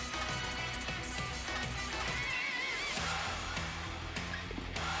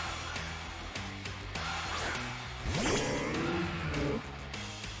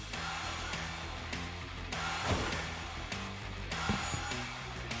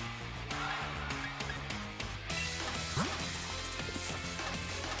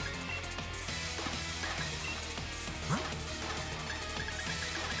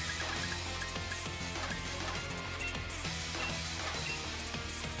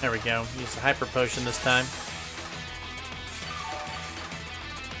 There we go. Use the Hyper Potion this time.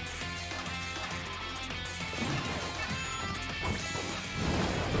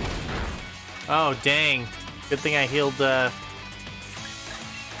 Oh, dang. Good thing I healed,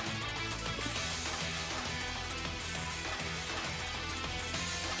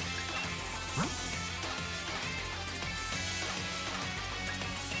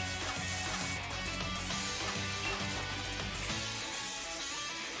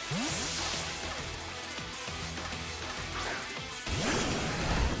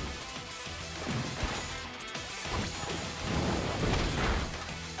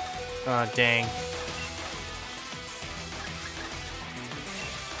 Oh, dang.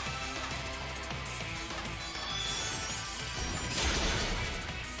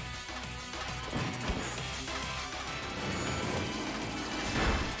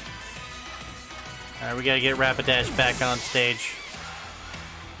 Alright, we gotta get Rapidash back on stage.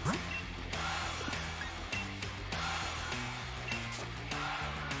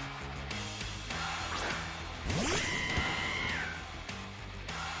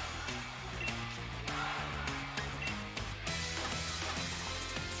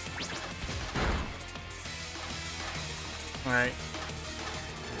 Alright.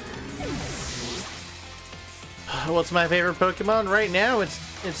 What's my favorite Pokemon right now? It's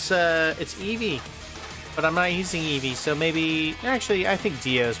Eevee. But I'm not using Eevee, so maybe actually I think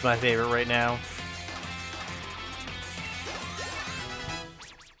Dio's my favorite right now.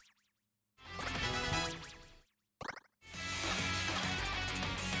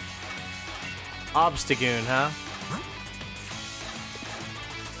 Obstagoon, huh?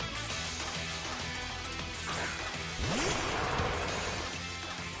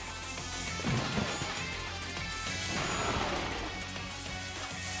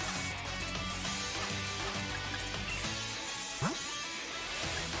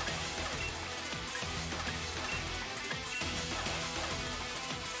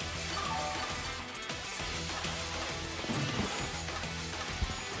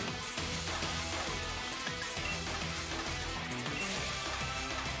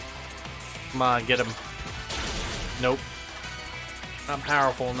 Come on, get him. Nope. Not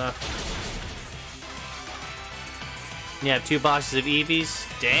powerful enough. You have 2 boxes of Eevees?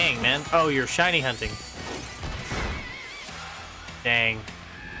 Dang, man. Oh, you're shiny hunting. Dang.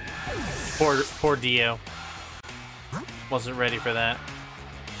 Poor Dio. Wasn't ready for that.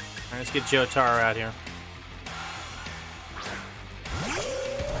 Alright, let's get Jotaro out here.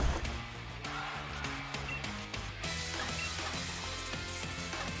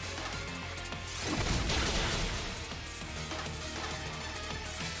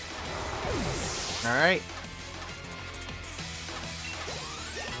 Alright.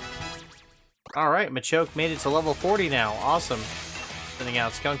 Alright, Machoke made it to level 40 now. Awesome. Sending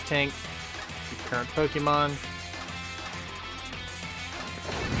out Skuntank. Current Pokemon.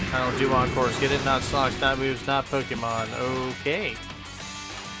 Final do Encores. Get it? Not stocks, not moves, not Pokemon. Okay.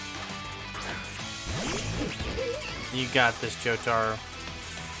 You got this, Jotaro.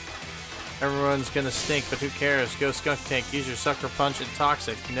 Everyone's gonna stink, but who cares? Go Skuntank. Use your Sucker Punch and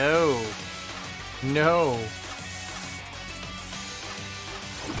Toxic. No. No.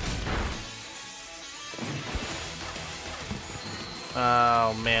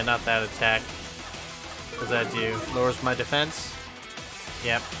 Oh man, not that attack. What does that do? Lowers my defense?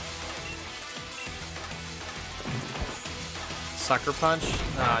 Yep. Sucker Punch?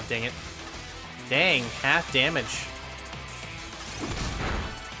 Ah, dang it. Dang, half damage.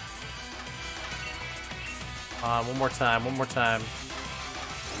 One more time, one more time.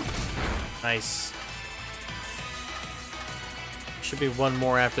 Nice. Should be one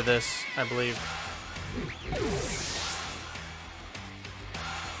more after this, I believe.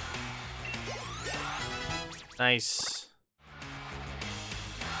 Nice.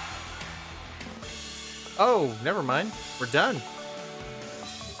 Oh, never mind. We're done.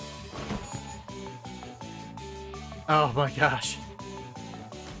 Oh my gosh.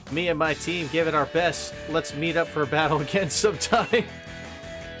 Me and my team give it our best. Let's meet up for a battle again sometime.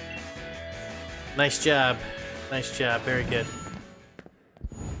 Nice job. Nice job. Very good.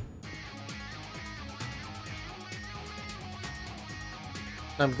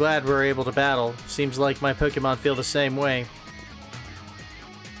 I'm glad we're able to battle. Seems like my Pokemon feel the same way.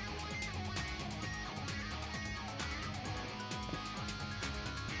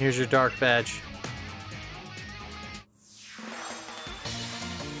 Here's your Dark Badge.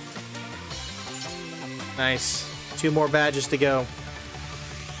 Nice. 2 more badges to go.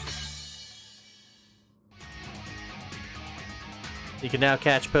 You can now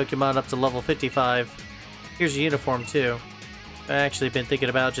catch Pokemon up to level 55. Here's a uniform too. I've actually been thinking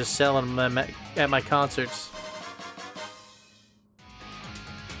about just selling them at my concerts.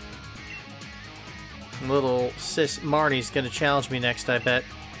 Little sis Marnie's gonna challenge me next, I bet.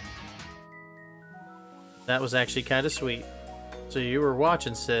 That was actually kind of sweet. So you were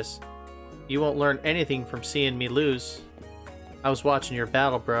watching, sis. You won't learn anything from seeing me lose. I was watching your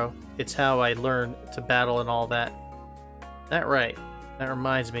battle, bro. It's how I learn to battle and all that. That right. That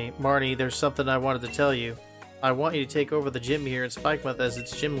reminds me. Marnie, there's something I wanted to tell you. I want you to take over the gym here in Spikemuth as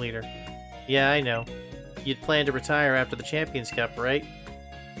its gym leader. Yeah, I know. You'd plan to retire after the Champions Cup, right?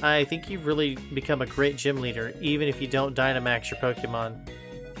 I think you've really become a great gym leader, even if you don't Dynamax your Pokemon.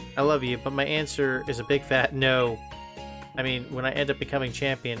 I love you, but my answer is a big fat no. I mean, when I end up becoming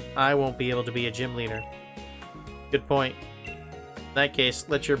champion, I won't be able to be a gym leader. Good point. In that case,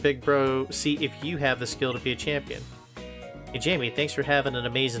 let your big bro see if you have the skill to be a champion. Hey Jamie, thanks for having an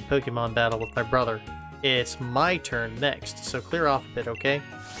amazing Pokemon battle with my brother. It's my turn next, so clear off a bit, okay?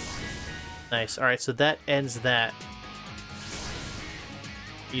 Nice. Alright, so that ends that.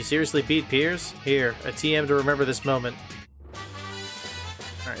 You seriously beat Piers? Here, a TM to remember this moment.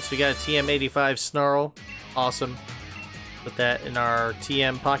 Alright, so we got a TM85 Snarl. Awesome. Put that in our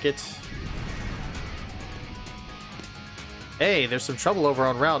TM pocket. Hey, there's some trouble over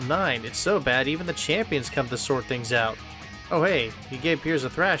on Route 9. It's so bad, even the champions come to sort things out. Oh hey, you gave Piers a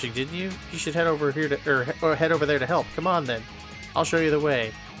thrashing, didn't you? You should head over here to, or head over there to help. Come on then. I'll show you the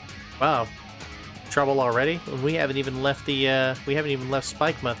way. Wow. Trouble already? We haven't even left the, we haven't even left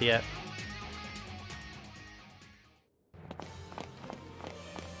Spikemuth yet.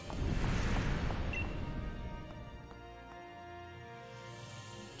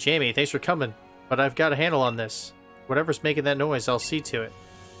 Jamie, thanks for coming, but I've got a handle on this. Whatever's making that noise, I'll see to it.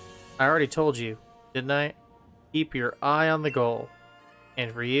 I already told you, didn't I? Keep your eye on the goal.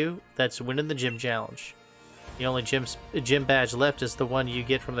 And for you, that's winning the gym challenge. The only gym badge left is the one you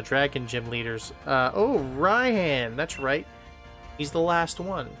get from the Dragon Gym leaders. Oh, Raihan! That's right. He's the last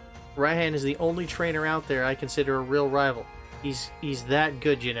one. Raihan is the only trainer out there I consider a real rival. He's that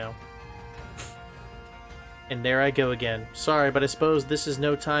good, you know. And there I go again. Sorry, but I suppose this is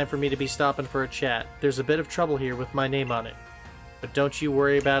no time for me to be stopping for a chat. There's a bit of trouble here with my name on it. But don't you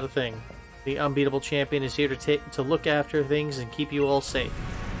worry about a thing. The unbeatable champion is here to look after things and keep you all safe.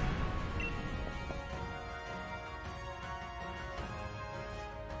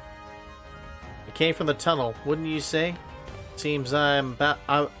 It came from the tunnel, wouldn't you say? Seems I'm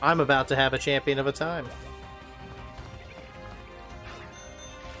about to have a champion of a time.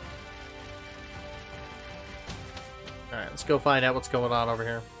 Alright, let's go find out what's going on over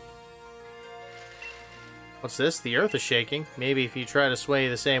here. What's this? The earth is shaking. Maybe if you try to sway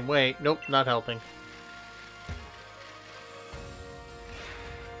the same way. Nope, not helping.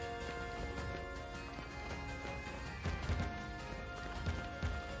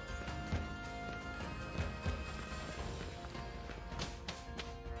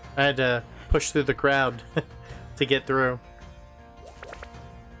 I had to push through the crowd to get through.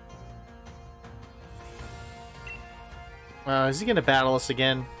 Is he gonna battle us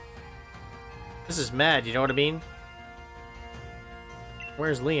again? This is mad, you know what I mean?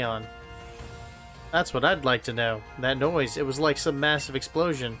 Where's Leon? That's what I'd like to know. That noise, it was like some massive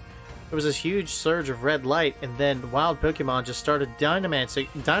explosion. It was this huge surge of red light, and then wild Pokemon just started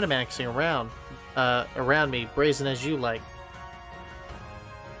Dynamaxing around me, brazen as you like.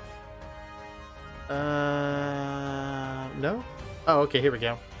 No? Oh, okay, here we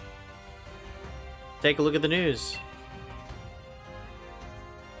go. Take a look at the news.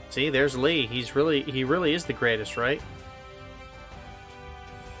 See, there's Lee. He really is the greatest, right?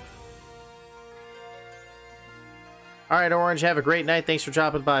 Alright, Orange, have a great night. Thanks for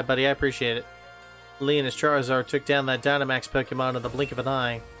dropping by, buddy. I appreciate it. Lee and his Charizard took down that Dynamax Pokemon in the blink of an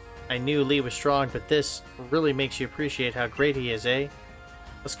eye. I knew Lee was strong, but this really makes you appreciate how great he is, eh?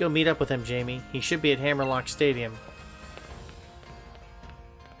 Let's go meet up with him, Jamie. He should be at Hammerlock Stadium.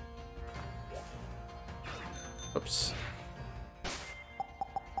 Oops.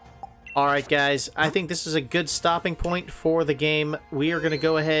 Alright guys, I think this is a good stopping point for the game. We are going to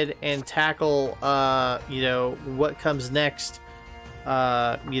go ahead and tackle, you know, what comes next,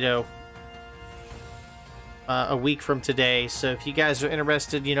 you know, a week from today. So if you guys are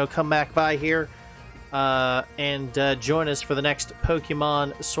interested, you know, come back by here and join us for the next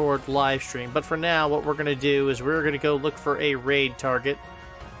Pokemon Sword live stream. But for now, what we're going to do is we're going to go look for a raid target.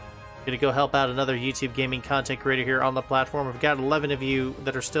 Gonna go help out another YouTube gaming content creator here on the platform. We've got 11 of you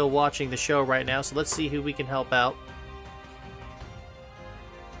that are still watching the show right now, so let's see who we can help out.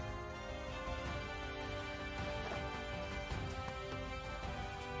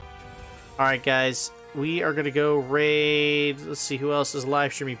 Alright guys, we are gonna go raid, let's see who else is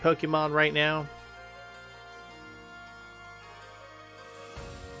live streaming Pokemon right now.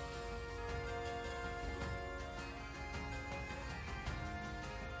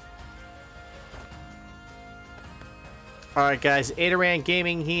 Alright guys, Adaran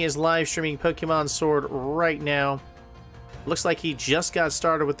Gaming, he is live streaming Pokemon Sword right now. Looks like he just got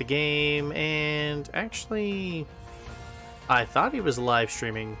started with the game, and actually, I thought he was live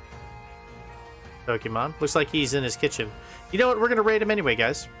streaming Pokemon. Looks like he's in his kitchen. You know what, we're going to raid him anyway,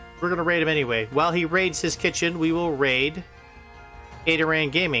 guys. We're going to raid him anyway. While he raids his kitchen, we will raid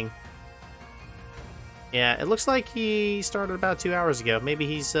Adaran Gaming. Yeah, it looks like he started about 2 hours ago. Maybe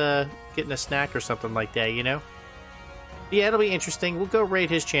he's getting a snack or something like that, you know? Yeah, it'll be interesting. We'll go raid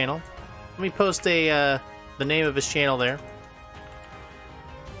his channel. Let me post the name of his channel there.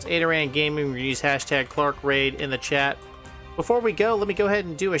 It's Adaran Gaming. We're going to use hashtag ClarkRaid in the chat. Before we go, let me go ahead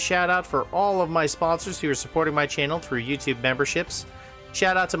and do a shout out for all of my sponsors who are supporting my channel through YouTube memberships.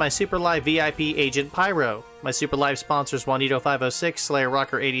 Shout out to my Super Live VIP agent Pyro. My Super Live sponsors Juanito506, Slayer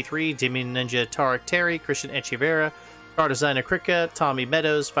Rocker 83, Demon Ninja Tarek Terry, Christian Echeverria, Car Designer Krika, Tommy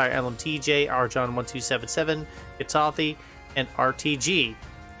Meadows, Fire Emblem TJ, Arjon1277, Katathi, and RTG.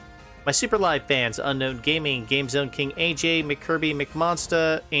 My Super Live fans, Unknown Gaming, Game Zone King AJ, McKirby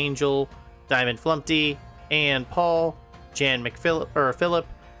McMonsta, Angel, Diamond Flumpty, and Paul, Jan Philip,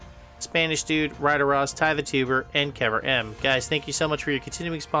 Spanish Dude, Ryder Ross, Ty the Tuber, and Kever M. Guys, thank you so much for your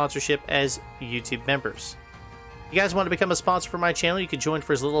continuing sponsorship as YouTube members. If you guys want to become a sponsor for my channel, you can join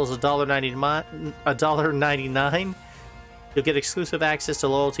for as little as $1.99. You'll get exclusive access to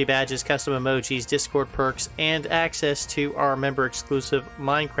loyalty badges, custom emojis, Discord perks, and access to our member-exclusive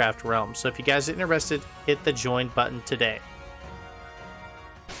Minecraft realm. So if you guys are interested, hit the join button today.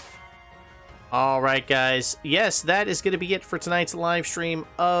 Alright guys, yes, that is going to be it for tonight's live stream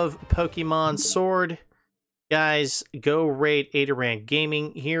of Pokemon Sword. Guys, go raid Adaran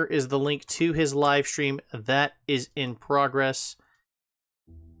Gaming. Here is the link to his live stream that is in progress.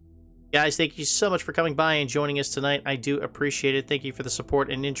 Guys, thank you so much for coming by and joining us tonight. I do appreciate it. Thank you for the support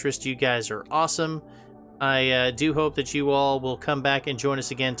and interest. You guys are awesome. I do hope that you all will come back and join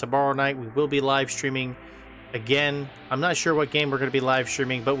us again tomorrow night. We will be live streaming again. I'm not sure what game we're going to be live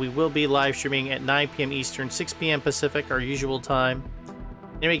streaming, but we will be live streaming at 9 p.m. Eastern, 6 p.m. Pacific, our usual time.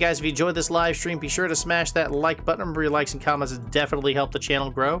 Anyway, guys, if you enjoyed this live stream, be sure to smash that like button. Remember, your likes and comments definitely help the channel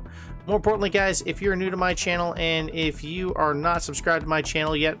grow. More importantly, guys, if you're new to my channel and if you are not subscribed to my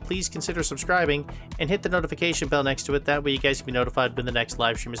channel yet, please consider subscribing and hit the notification bell next to it. That way you guys can be notified when the next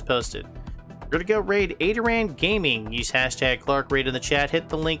live stream is posted. We're going to go raid Adaran Gaming. Use hashtag ClarkRaid in the chat. Hit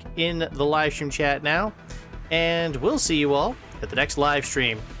the link in the live stream chat now. And we'll see you all at the next live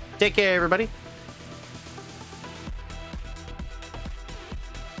stream. Take care, everybody.